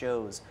fossil that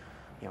shows,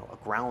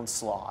 a ground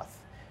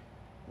sloth,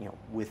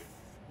 with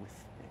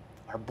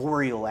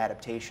arboreal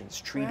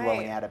adaptations,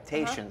 tree-dwelling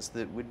adaptations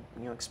that would,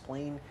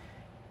 explain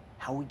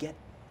how we get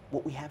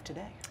what we have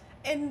today.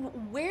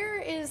 And where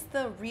is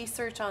the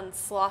research on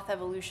sloth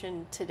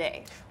evolution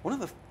today?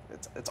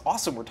 It's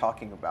awesome we're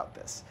talking about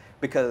this,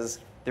 because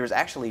there's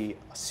actually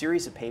a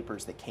series of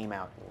papers that came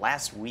out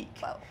last week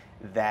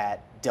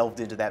that delved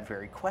into that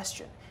very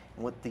question.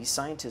 And what these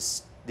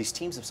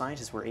teams of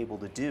scientists were able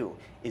to do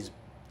is,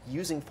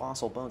 using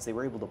fossil bones, they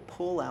were able to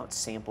pull out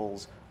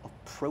samples of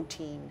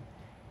protein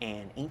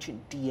and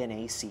ancient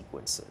DNA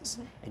sequences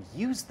and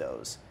use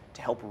those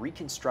to help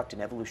reconstruct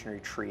an evolutionary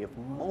tree of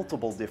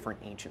multiple different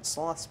ancient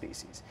sloth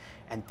species.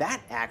 And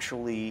that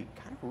actually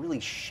kind of really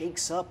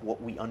shakes up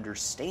what we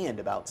understand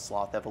about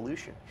sloth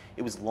evolution.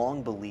 It was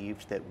long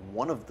believed that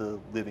one of the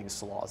living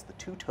sloths, the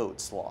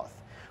two-toed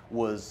sloth,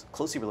 was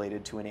closely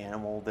related to an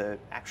animal that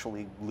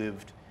actually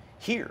lived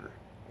here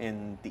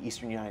in the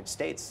eastern United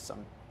States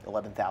some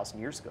 11,000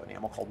 years ago, an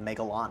animal called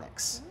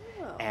Megalonyx.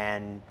 Oh.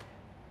 And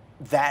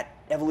that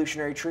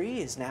evolutionary tree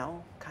is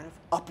now kind of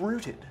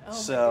uprooted. Oh,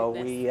 so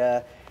my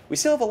goodness. we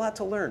still have a lot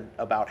to learn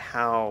about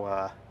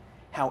how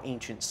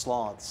ancient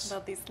sloths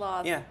About these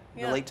sloths.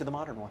 relate to the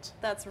modern ones.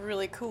 That's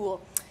really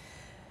cool.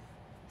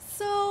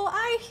 So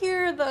I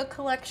hear the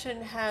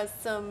collection has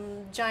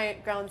some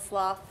giant ground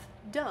sloth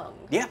dung.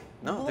 Yeah,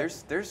 no,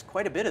 there's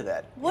quite a bit of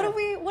that. What Yeah.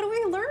 do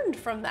we learned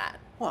from that?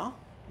 Well,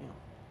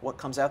 what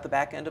comes out the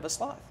back end of a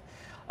sloth?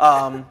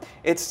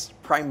 It's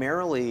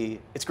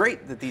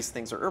great that these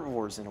things are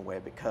herbivores in a way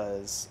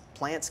because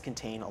plants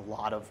contain a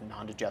lot of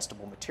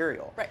non-digestible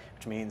material, Right.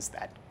 which means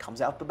that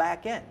comes out the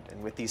back end.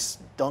 And with these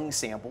dung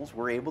samples,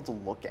 we're able to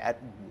look at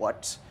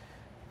what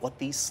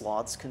these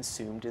sloths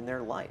consumed in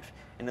their life.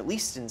 And at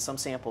least in some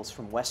samples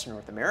from Western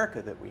North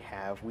America that we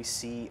have, we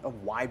see a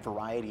wide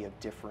variety of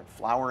different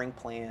flowering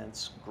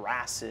plants,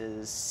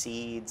 grasses,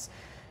 seeds.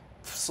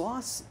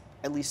 Sloths,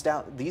 at least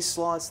these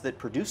sloths that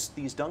produced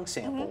these dung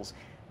samples,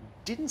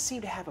 didn't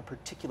seem to have a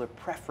particular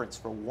preference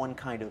for one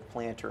kind of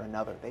plant or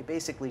another. They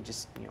basically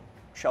just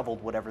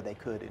shoveled whatever they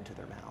could into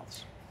their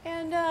mouths.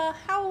 And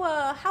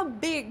how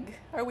big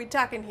are we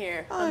talking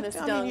here on this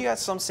dung? I mean, you got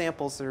some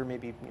samples that are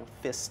maybe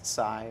fist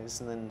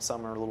size, and then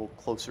some are a little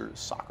closer to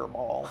soccer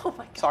ball. Oh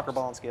my gosh. Soccer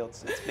ball on scale,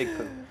 it's big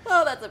poo.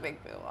 Oh, that's a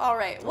big poo. All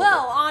right.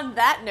 Well, on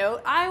that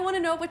note, I want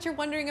to know what you're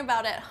wondering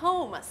about at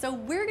home. So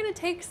we're going to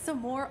take some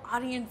more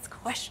audience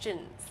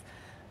questions.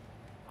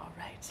 All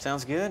right.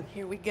 Sounds good.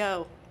 Here we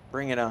go.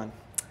 Bring it on.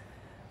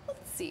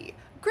 Let's see.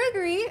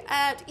 Gregory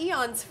at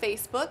Eons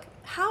Facebook,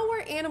 how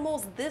were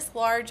animals this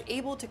large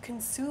able to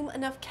consume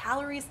enough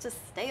calories to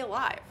stay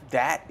alive?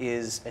 That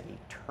is an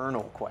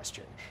eternal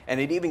question. And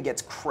it even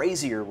gets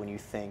crazier when you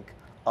think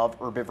of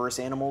herbivorous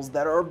animals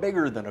that are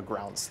bigger than a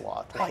ground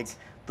sloth, Right. like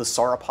the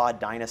sauropod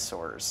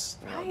dinosaurs,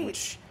 Right.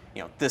 which,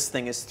 this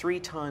thing is 3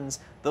 tons.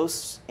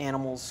 Those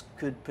animals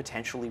could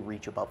potentially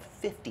reach above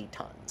 50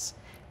 tons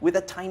with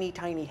a tiny,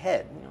 tiny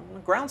head. A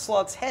ground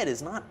sloth's head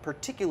is not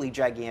particularly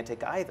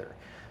gigantic either.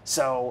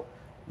 So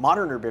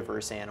modern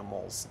herbivorous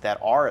animals that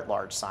are at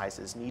large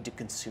sizes need to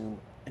consume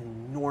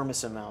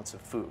enormous amounts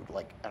of food,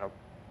 like at a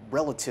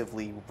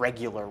relatively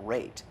regular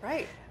rate.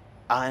 Right.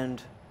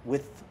 And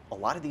with a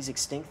lot of these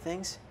extinct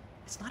things,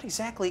 it's not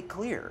exactly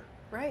clear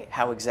Right.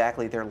 how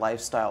exactly their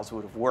lifestyles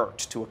would have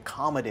worked to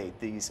accommodate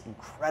these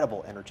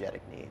incredible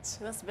energetic needs.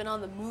 They must have been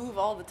on the move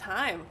all the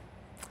time.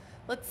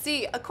 Let's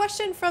see. A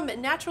question from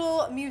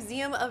Natural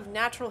Museum of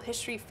Natural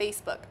History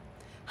Facebook.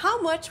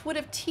 How much would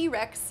a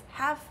T-Rex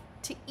have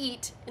to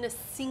eat in a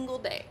single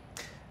day?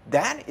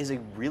 That is a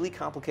really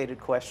complicated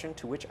question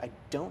to which I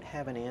don't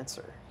have an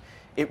answer.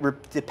 It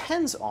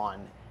depends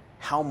on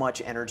how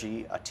much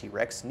energy a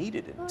T-Rex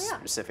needed in a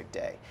specific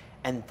day.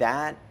 And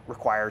that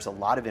requires a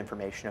lot of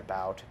information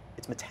about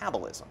its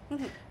metabolism.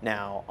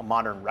 Now, a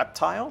modern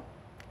reptile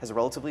has a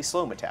relatively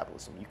slow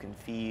metabolism. You can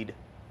feed,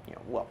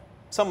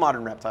 some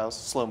modern reptiles,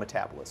 slow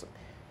metabolism.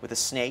 With a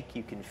snake,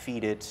 you can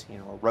feed it,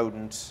 a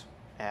rodent,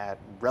 at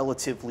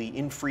relatively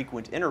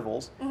infrequent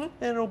intervals, and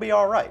it'll be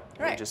all right.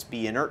 It'll just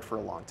be inert for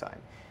a long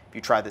time. If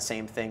you try the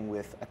same thing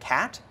with a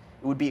cat,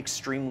 it would be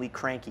extremely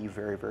cranky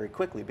very, very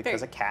quickly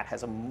because a cat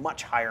has a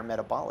much higher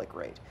metabolic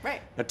rate.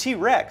 Right. Now,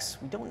 T-Rex,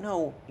 we don't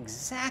know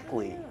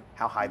exactly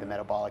how high the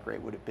metabolic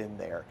rate would have been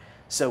there.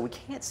 So we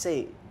can't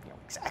say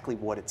exactly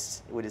what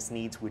its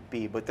needs would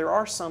be, but there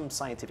are some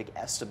scientific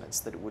estimates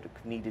that it would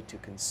have needed to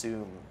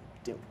consume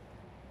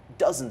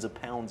dozens of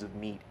pounds of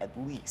meat at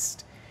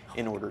least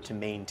in order to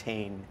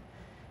maintain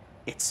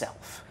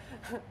itself.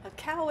 A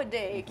cow a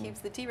day keeps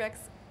the T-Rex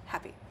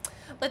happy.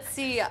 Let's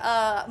see.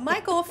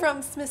 Michael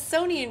from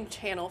Smithsonian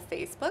Channel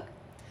Facebook.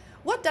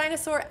 What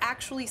dinosaur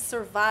actually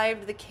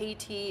survived the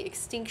KT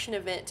extinction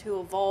event to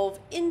evolve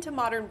into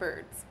modern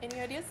birds? Any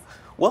ideas?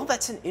 Well,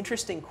 that's an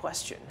interesting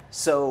question.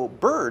 So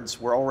birds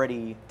there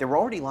were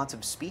already lots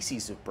of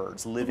species of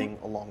birds living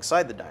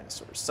alongside the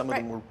dinosaurs. Some of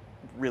them were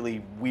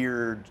really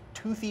weird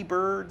toothy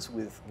birds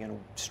with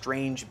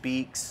strange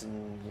beaks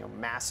and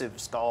massive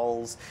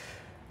skulls,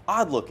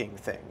 odd looking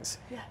things.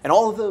 Yes. And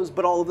all of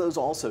those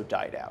also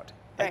died out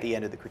at the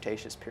end of the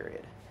Cretaceous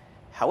period.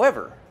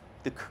 However,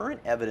 the current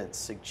evidence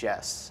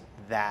suggests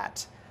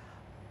that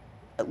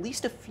at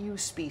least a few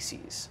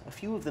species, a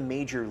few of the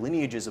major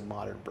lineages of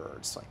modern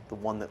birds, like the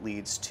one that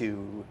leads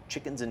to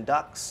chickens and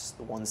ducks,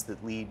 the ones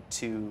that lead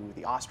to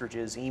the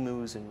ostriches,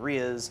 emus, and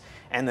rheas,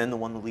 and then the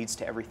one that leads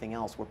to everything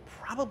else, were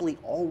probably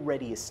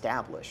already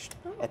established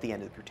at the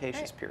end of the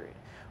Cretaceous period.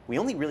 We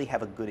only really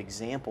have a good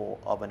example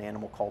of an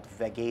animal called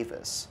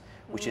Vegavus,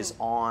 which is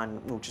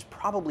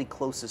probably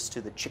closest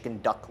to the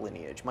chicken-duck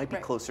lineage, might be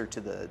closer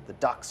to the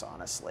ducks,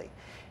 honestly,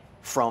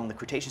 from the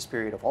Cretaceous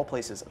period of all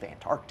places of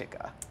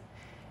Antarctica.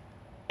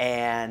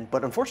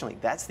 But unfortunately,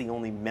 that's the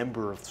only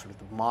member of sort of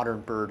the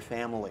modern bird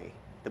family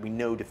that we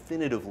know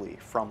definitively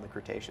from the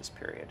Cretaceous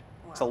period.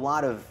 Wow. It's a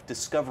lot of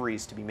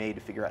discoveries to be made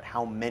to figure out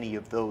how many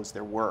of those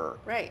there were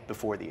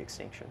before the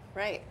extinction.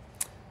 Right.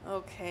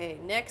 Okay,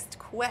 next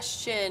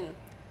question.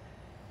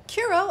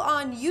 Kuro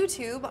on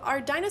YouTube,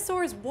 are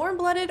dinosaurs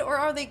warm-blooded or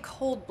are they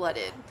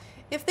cold-blooded?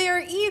 If they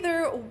are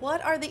either,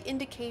 what are the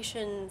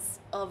indications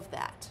of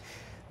that?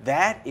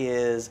 That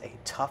is a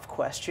tough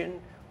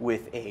question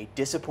with a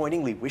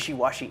disappointingly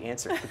wishy-washy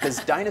answer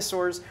because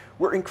dinosaurs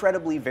were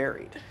incredibly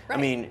varied. Right.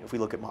 I mean, if we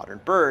look at modern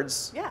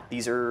birds, Yeah.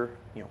 these are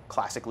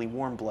classically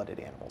warm-blooded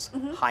animals,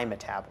 high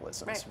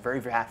metabolisms, Right.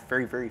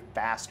 very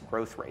fast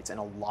growth rates, and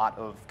a lot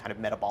of kind of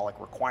metabolic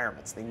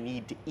requirements. They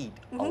need to eat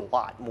a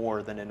lot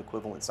more than an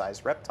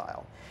equivalent-sized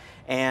reptile.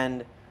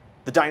 And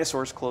the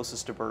dinosaurs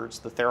closest to birds,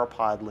 the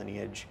theropod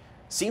lineage,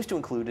 seems to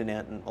include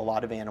a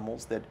lot of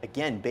animals that,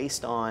 again,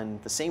 based on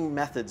the same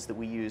methods that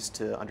we use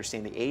to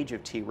understand the age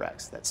of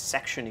T-Rex, that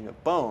sectioning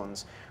of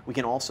bones, we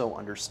can also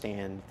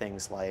understand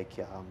things like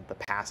the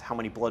past, how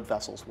many blood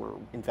vessels were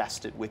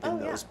invested within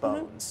those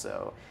bones.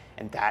 So,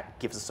 and that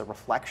gives us a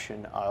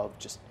reflection of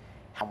just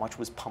how much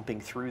was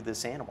pumping through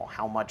this animal,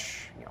 how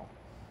much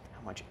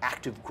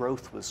active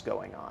growth was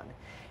going on.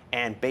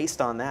 And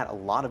based on that, a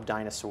lot of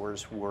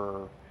dinosaurs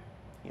were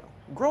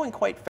growing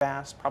quite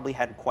fast, probably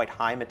had quite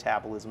high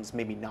metabolisms,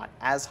 maybe not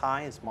as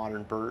high as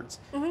modern birds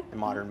and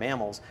modern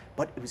mammals,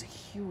 but it was a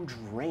huge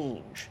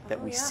range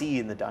that we see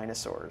in the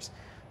dinosaurs.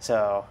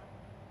 So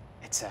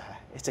it's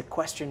a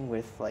question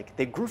with, like,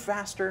 they grew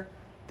faster,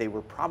 they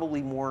were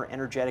probably more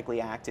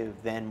energetically active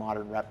than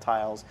modern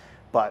reptiles,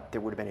 but there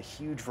would have been a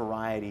huge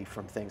variety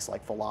from things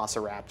like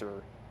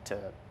Velociraptor to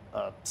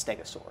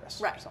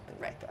Stegosaurus or something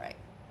like that. Right.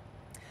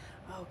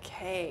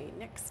 Okay,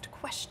 next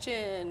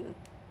question.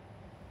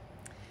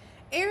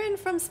 Aaron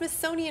from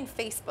Smithsonian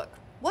Facebook,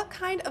 what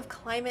kind of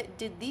climate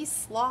did these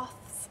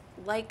sloths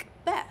like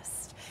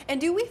best?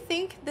 And do we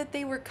think that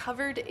they were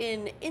covered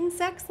in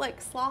insects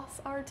like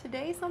sloths are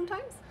today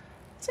sometimes?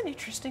 That's an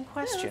interesting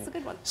question. Yeah, that's a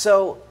good one.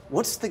 So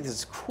one thing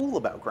that's cool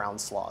about ground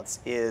sloths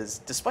is,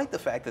 despite the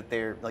fact that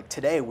they're, like,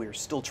 today we're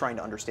still trying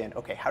to understand,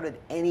 okay, how did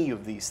any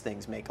of these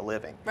things make a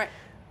living? Right.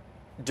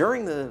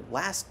 During the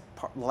last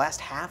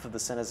half of the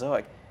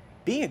Cenozoic,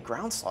 being a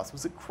ground sloth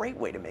was a great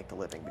way to make a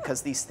living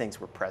because these things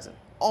were present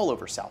all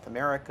over South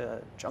America,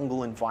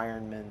 jungle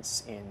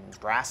environments, in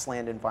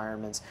grassland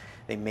environments.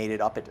 They made it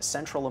up into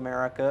Central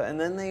America, and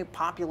then they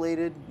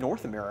populated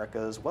North America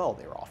as well.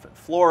 They were off in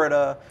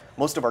Florida.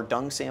 Most of our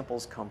dung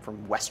samples come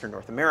from Western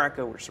North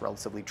America, which is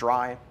relatively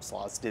dry.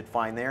 Sloths did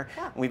fine there.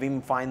 Yeah. And we've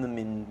even find them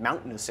in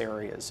mountainous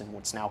areas in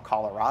what's now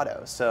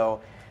Colorado.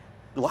 So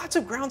lots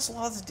of ground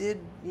sloths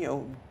didn't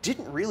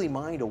really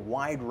mind a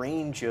wide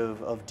range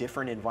of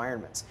different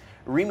environments.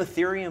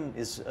 Rematherium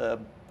is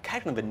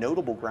kind of a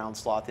notable ground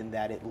sloth in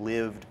that it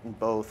lived in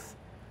both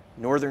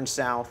northern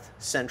South,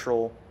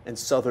 Central, and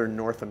Southern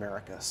North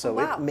America. So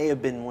it may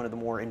have been one of the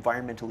more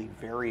environmentally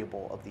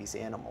variable of these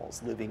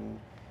animals living,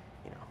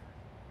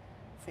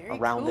 Very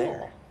around cool.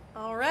 there.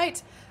 All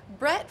right.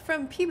 Brett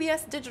from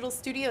PBS Digital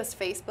Studios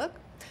Facebook.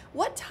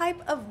 What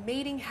type of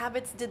mating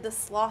habits did the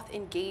sloth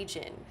engage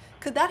in?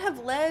 Could that have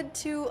led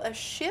to a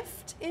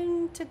shift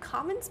into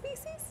common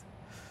species?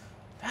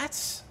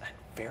 That's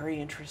a very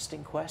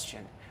interesting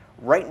question.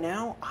 Right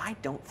now, I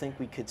don't think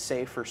we could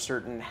say for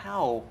certain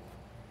how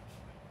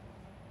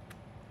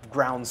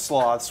ground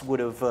sloths would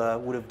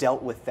have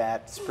dealt with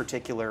that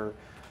particular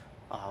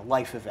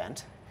life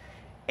event,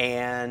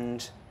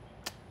 and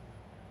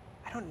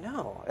I don't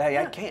know.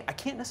 I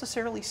can't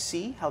necessarily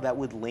see how that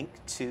would link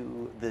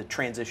to the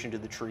transition to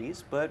the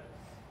trees, but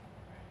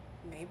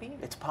Maybe.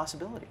 it's a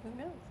possibility. Who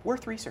knows?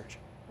 Worth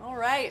researching. All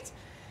right.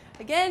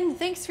 Again,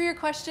 thanks for your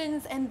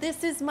questions, and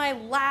this is my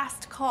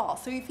last call.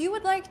 So if you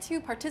would like to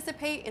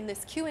participate in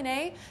this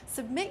Q&A,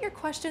 submit your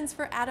questions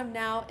for Adam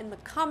now in the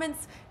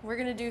comments. We're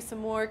going to do some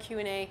more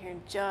Q&A here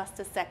in just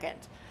a second.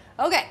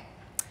 Okay,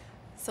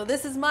 so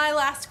this is my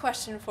last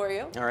question for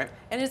you. All right.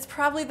 And it's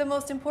probably the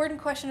most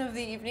important question of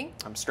the evening.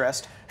 I'm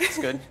stressed. It's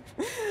good.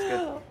 It's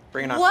good.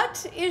 Bring it on.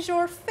 What is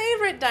your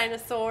favorite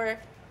dinosaur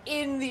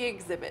in the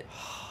exhibit?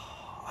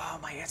 Oh,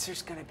 my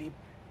answer's going to be,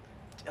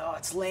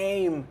 it's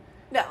lame.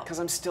 No. Because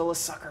I'm still a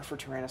sucker for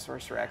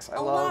Tyrannosaurus Rex. I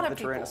A love lot the of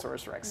people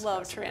Tyrannosaurus Rex.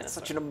 love It's Tyrannosaurus.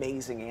 such an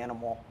amazing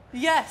animal.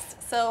 Yes,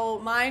 so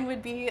mine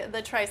would be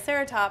the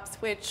Triceratops,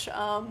 which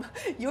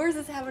yours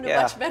is having a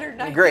much better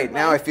night. Great. than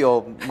Now mine. I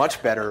feel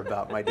much better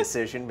about my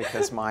decision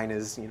because mine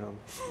is,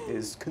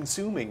 is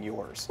consuming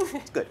yours.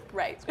 It's good.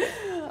 Right.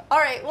 All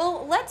right,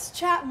 well, let's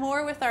chat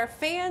more with our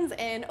fans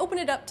and open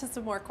it up to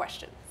some more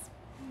questions.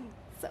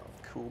 So,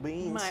 Cool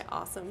beans. my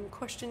awesome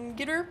question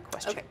getter.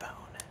 Question Okay.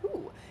 bone.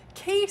 Ooh.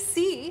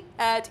 KC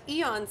at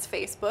Eons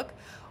Facebook.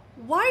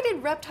 Why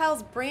did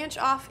reptiles branch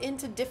off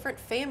into different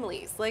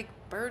families like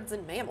birds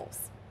and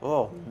mammals?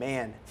 Oh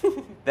man,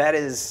 that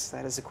is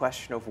a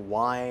question of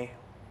why,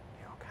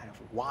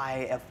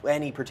 why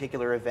any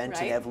particular event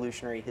in Right.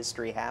 evolutionary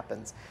history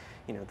happens.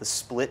 The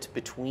split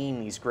between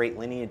these great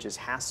lineages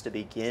has to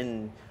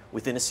begin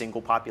within a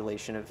single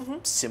population of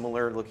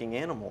similar-looking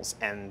animals,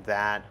 and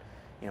that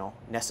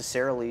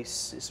necessarily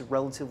is a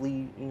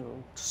relatively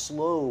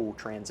slow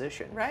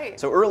transition. Right.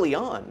 So early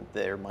on,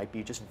 there might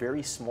be just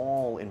very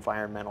small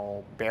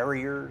environmental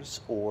barriers,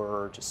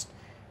 or just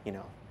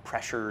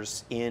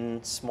pressures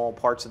in small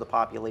parts of the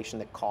population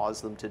that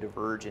cause them to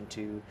diverge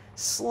into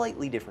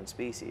slightly different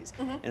species.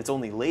 And it's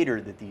only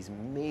later that these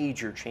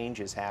major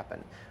changes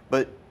happen.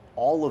 But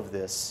all of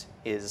this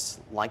is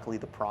likely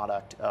the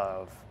product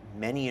of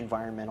many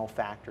environmental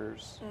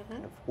factors,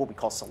 kind of what we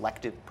call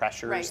selective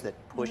pressures that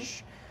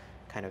push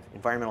kind of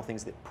environmental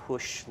things that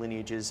push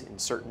lineages in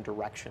certain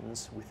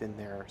directions within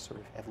their sort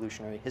of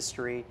evolutionary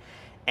history.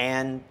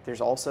 And there's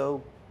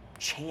also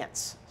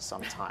chance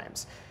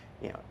sometimes.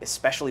 You know,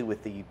 especially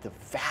with the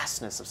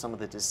vastness of some of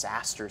the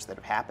disasters that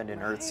have happened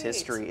in Earth's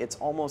history, it's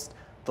almost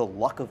the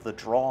luck of the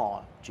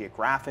draw,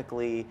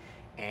 geographically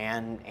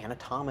and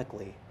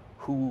anatomically,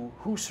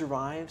 who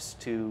survives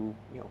to,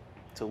 you know,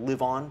 to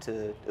live on,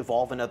 to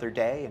evolve another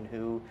day, and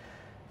who,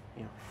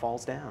 you know,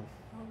 falls down.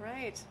 All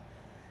right.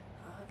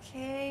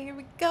 Okay, here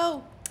we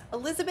go.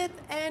 Elizabeth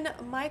and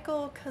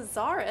Michael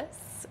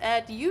Cazares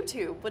at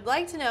YouTube would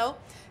like to know,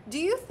 do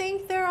you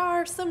think there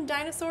are some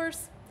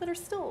dinosaurs that are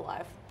still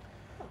alive?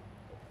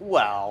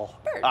 Well,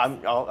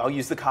 Birds. I'll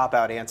use the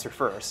cop-out answer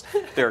first.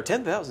 There are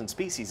 10,000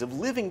 species of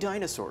living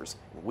dinosaurs.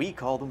 We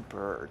call them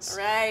birds.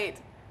 Right.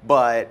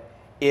 But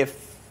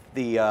if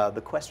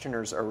the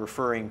questioners are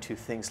referring to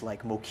things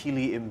like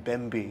Mokili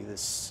Mbembe,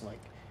 this like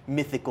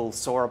mythical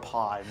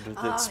sauropod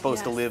that's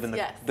supposed to live in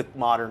the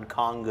modern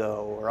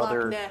Congo, or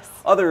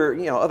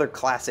other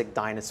classic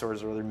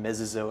dinosaurs or other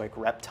Mesozoic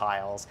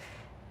reptiles,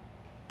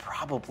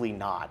 probably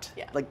not.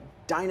 Yeah. Like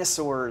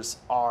dinosaurs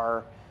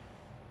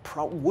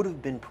would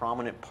have been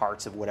prominent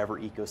parts of whatever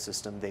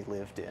ecosystem they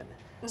lived in.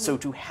 So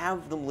to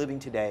have them living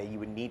today, you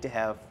would need to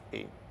have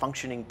a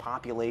functioning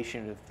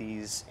population of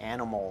these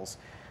animals,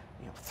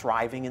 you know,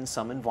 thriving in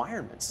some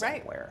environment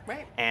somewhere.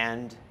 Right.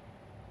 And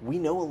we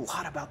know a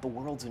lot about the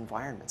world's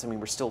environments. I mean,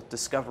 we're still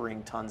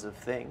discovering tons of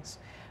things,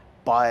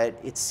 but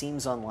it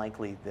seems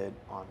unlikely that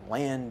on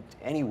land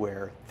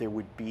anywhere there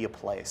would be a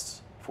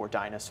place for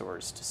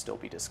dinosaurs to still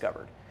be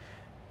discovered.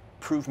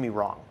 Prove me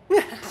wrong,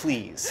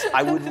 please.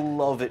 I would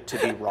love it to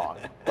be wrong.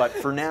 But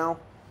for now,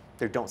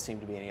 there don't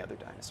seem to be any other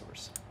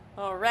dinosaurs.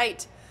 All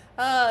right.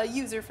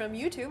 User from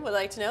YouTube would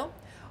like to know,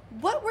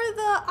 what were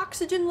the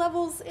oxygen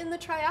levels in the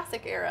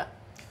Triassic era?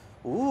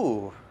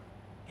 Ooh,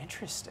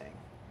 interesting.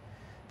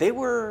 They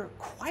were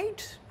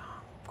quite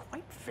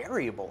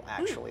variable,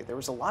 actually. There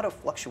was a lot of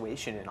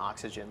fluctuation in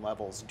oxygen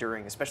levels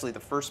during, especially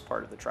the first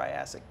part of the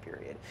Triassic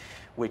period,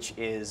 which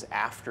is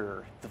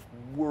after the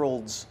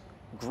world's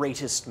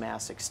greatest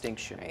mass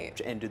extinction,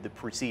 which ended the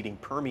preceding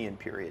Permian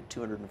period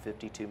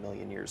 252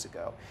 million years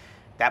ago.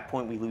 At that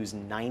point, we lose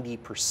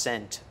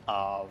 90%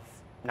 of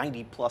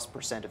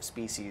 90+% of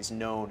species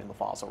known in the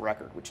fossil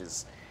record, which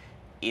is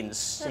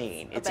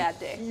insane. It's a bad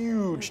day.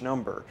 Huge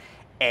number.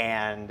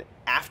 And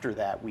after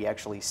that, we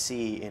actually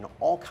see in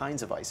all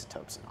kinds of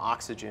isotopes, in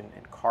oxygen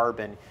and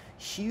carbon,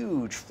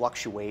 huge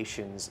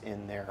fluctuations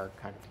in their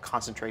kind of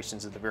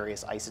concentrations of the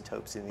various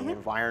isotopes in the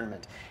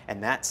environment.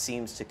 And that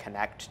seems to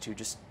connect to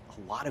just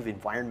a lot of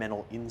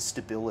environmental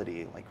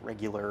instability, like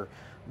regular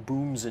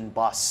booms and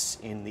busts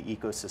in the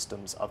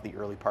ecosystems of the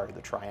early part of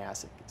the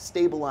Triassic. It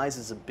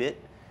stabilizes a bit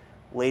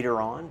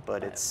later on,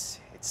 but it's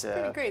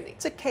pretty crazy.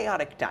 It's a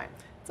chaotic time.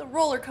 It's a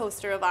roller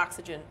coaster of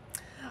oxygen.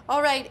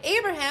 All right,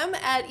 Abraham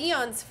at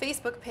Eons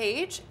Facebook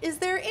page, is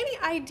there any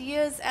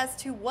ideas as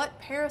to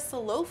what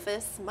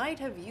Parasaurolophus might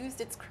have used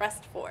its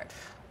crest for?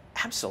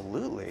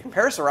 Absolutely.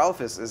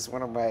 Parasaurolophus is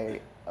one of my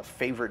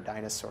favorite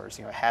dinosaurs,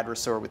 you know, a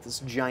hadrosaur with this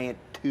giant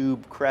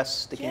tube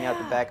crest sticking out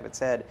the back of its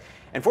head.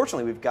 And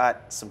fortunately, we've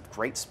got some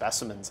great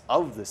specimens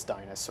of this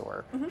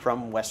dinosaur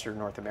from Western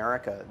North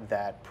America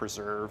that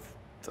preserve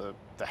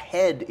the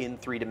head in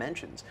 3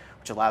 dimensions,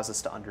 which allows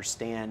us to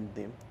understand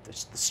the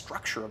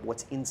structure of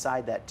what's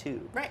inside that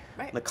tube. Right.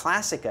 The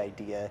classic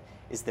idea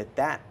is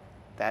that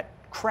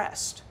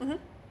crest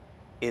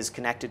is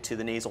connected to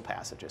the nasal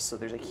passages. So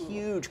there's a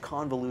huge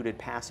convoluted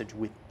passage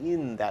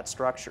within that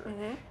structure.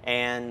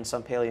 And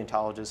some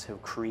paleontologists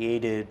have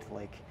created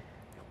like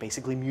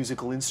basically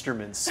musical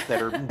instruments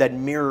that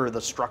mirror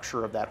the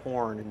structure of that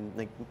horn, and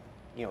like,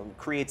 you know,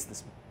 creates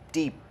this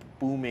deep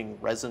booming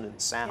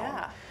resonant sound.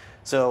 Yeah.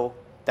 So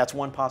that's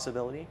one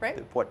possibility,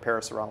 what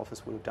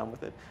Parasaurolophus would have done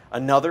with it.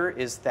 Another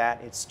is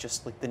that it's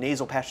just like the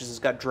nasal passages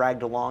got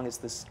dragged along as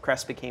this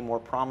crest became more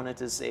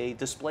prominent as a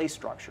display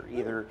structure,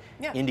 either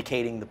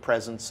indicating the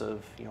presence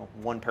of, you know,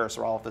 one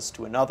Parasaurolophus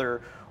to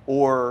another,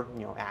 or,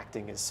 you know,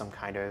 acting as some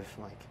kind of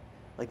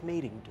like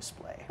mating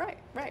display.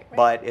 Right.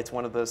 But it's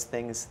one of those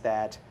things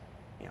that,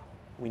 you know,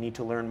 we need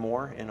to learn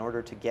more in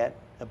order to get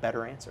a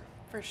better answer.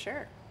 For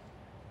sure.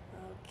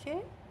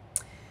 Okay.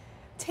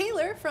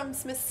 Taylor from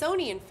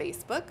Smithsonian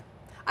Facebook,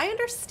 I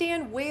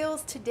understand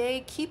whales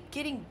today keep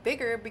getting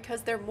bigger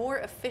because they're more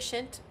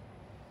efficient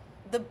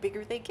the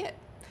bigger they get.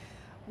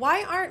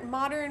 Why aren't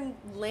modern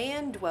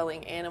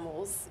land-dwelling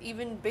animals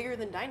even bigger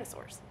than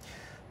dinosaurs?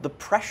 The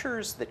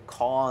pressures that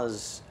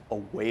cause a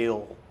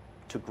whale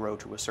to grow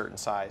to a certain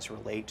size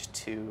relate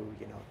to,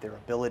 you know, their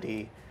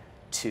ability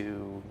to,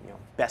 you know,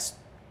 best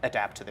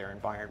adapt to their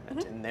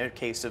environment. In their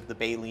case of the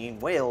baleen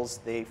whales,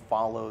 they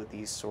follow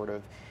these sort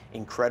of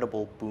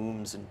incredible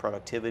booms in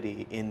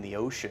productivity in the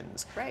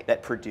oceans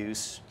that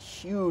produce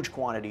huge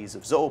quantities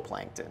of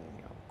zooplankton.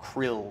 You know,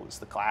 krill is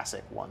the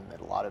classic one that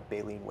a lot of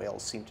baleen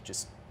whales seem to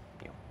just,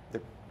 you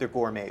know, they're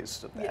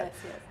gourmets of that. Yes,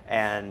 yes.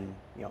 And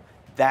you know,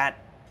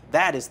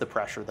 that is the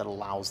pressure that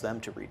allows them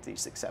to reach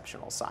these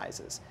exceptional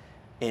sizes.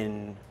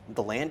 In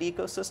the land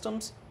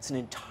ecosystems, it's an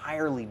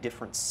entirely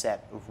different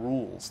set of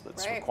rules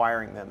that's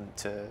requiring them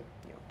to,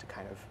 you know, to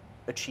kind of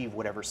achieve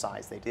whatever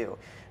size they do.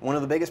 And one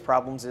of the biggest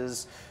problems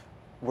is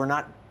we're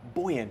not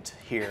buoyant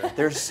here.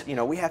 There's, you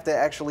know, we have to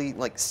actually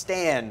like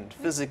stand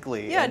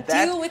physically. Yeah, and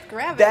that, deal with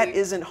gravity. That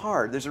isn't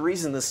hard. There's a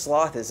reason the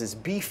sloth is as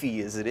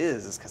beefy as it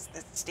is because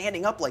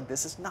standing up like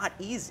this is not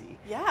easy.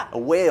 Yeah. A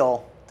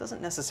whale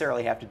doesn't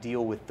necessarily have to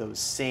deal with those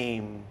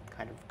same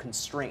kind of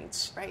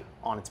constraints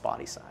on its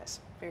body size.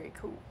 Very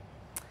cool.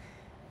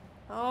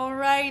 All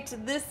right,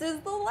 this is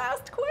the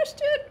last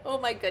question. Oh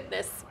my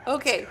goodness.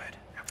 Okay.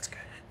 That was good.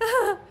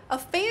 A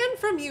fan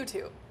from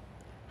YouTube.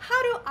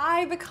 How do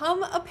I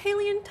become a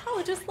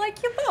paleontologist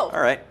like you both?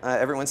 All right,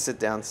 everyone sit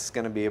down. This is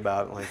going to be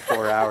about like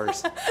 4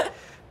 hours.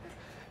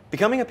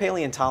 Becoming a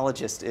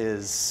paleontologist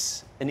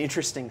is an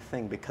interesting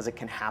thing because it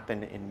can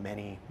happen in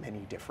many, many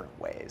different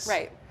ways.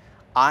 Right.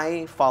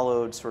 I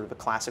followed sort of a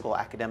classical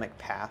academic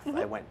path.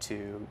 I went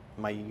to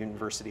my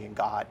university and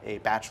got a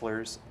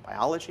bachelor's in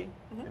biology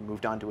and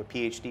moved on to a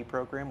PhD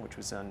program, which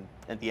was in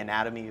the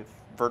anatomy of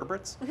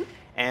vertebrates.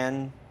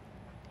 And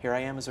here I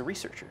am as a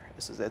researcher.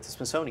 This is at the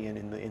Smithsonian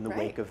in the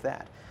wake of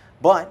that.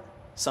 But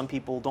some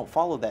people don't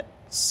follow that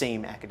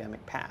same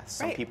academic path.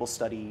 Some people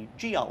study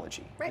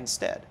geology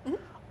instead.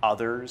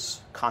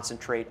 Others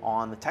concentrate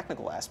on the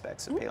technical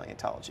aspects of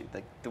paleontology,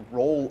 like the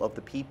role of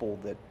the people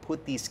that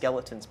put these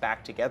skeletons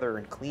back together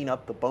and clean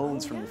up the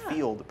bones from the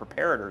field, the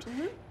preparators,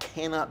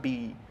 cannot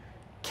be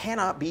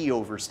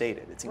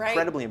overstated. It's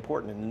incredibly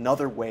important, and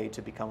another way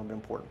to become an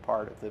important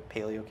part of the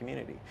paleo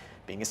community.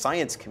 Being a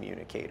science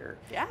communicator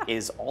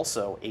is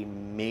also a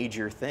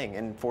major thing,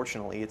 and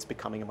fortunately it's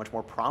becoming a much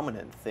more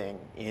prominent thing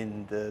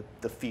in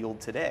the field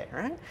today,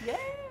 right? Yeah.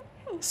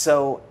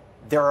 So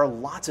there are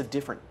lots of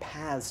different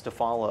paths to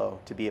follow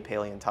to be a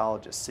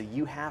paleontologist, so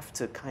you have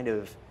to kind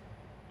of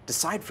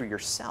decide for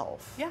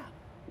yourself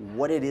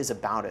what it is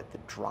about it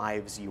that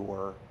drives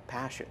your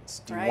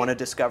passions. Do you want to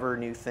discover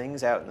new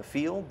things out in the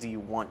field? Do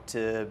you want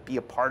to be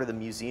a part of the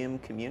museum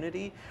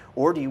community?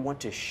 Or do you want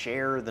to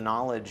share the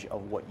knowledge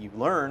of what you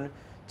learn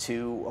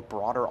to a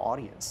broader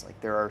audience?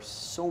 Like, there are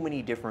so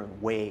many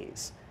different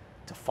ways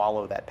to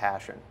follow that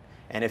passion.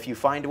 And if you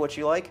find what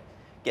you like,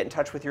 get in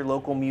touch with your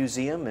local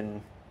museum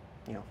and,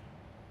 you know,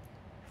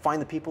 find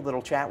the people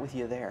that'll chat with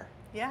you there.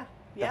 Yeah.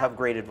 They'll have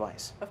great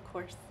advice. Of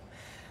course.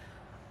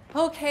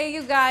 Okay,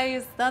 you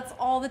guys, that's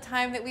all the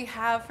time that we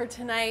have for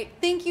tonight.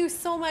 Thank you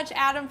so much,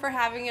 Adam, for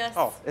having us.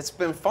 Oh, it's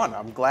been fun.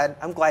 I'm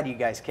glad you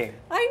guys came.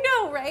 I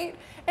know, right?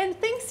 And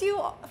thanks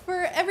you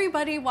for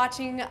everybody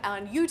watching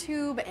on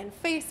YouTube and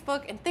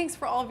Facebook, and thanks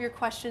for all of your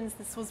questions.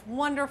 This was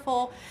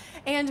wonderful.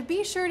 And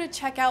be sure to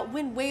check out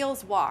When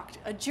Whales Walked,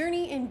 a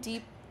journey in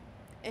deep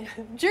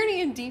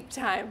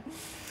time.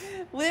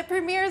 It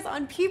premieres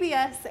on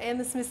PBS and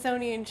the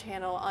Smithsonian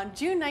Channel on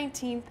June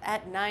 19th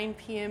at 9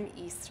 p.m.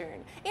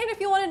 Eastern. And if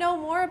you want to know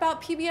more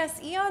about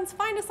PBS Eons,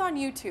 find us on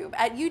YouTube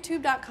at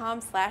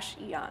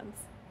youtube.com/eons.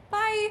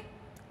 Bye!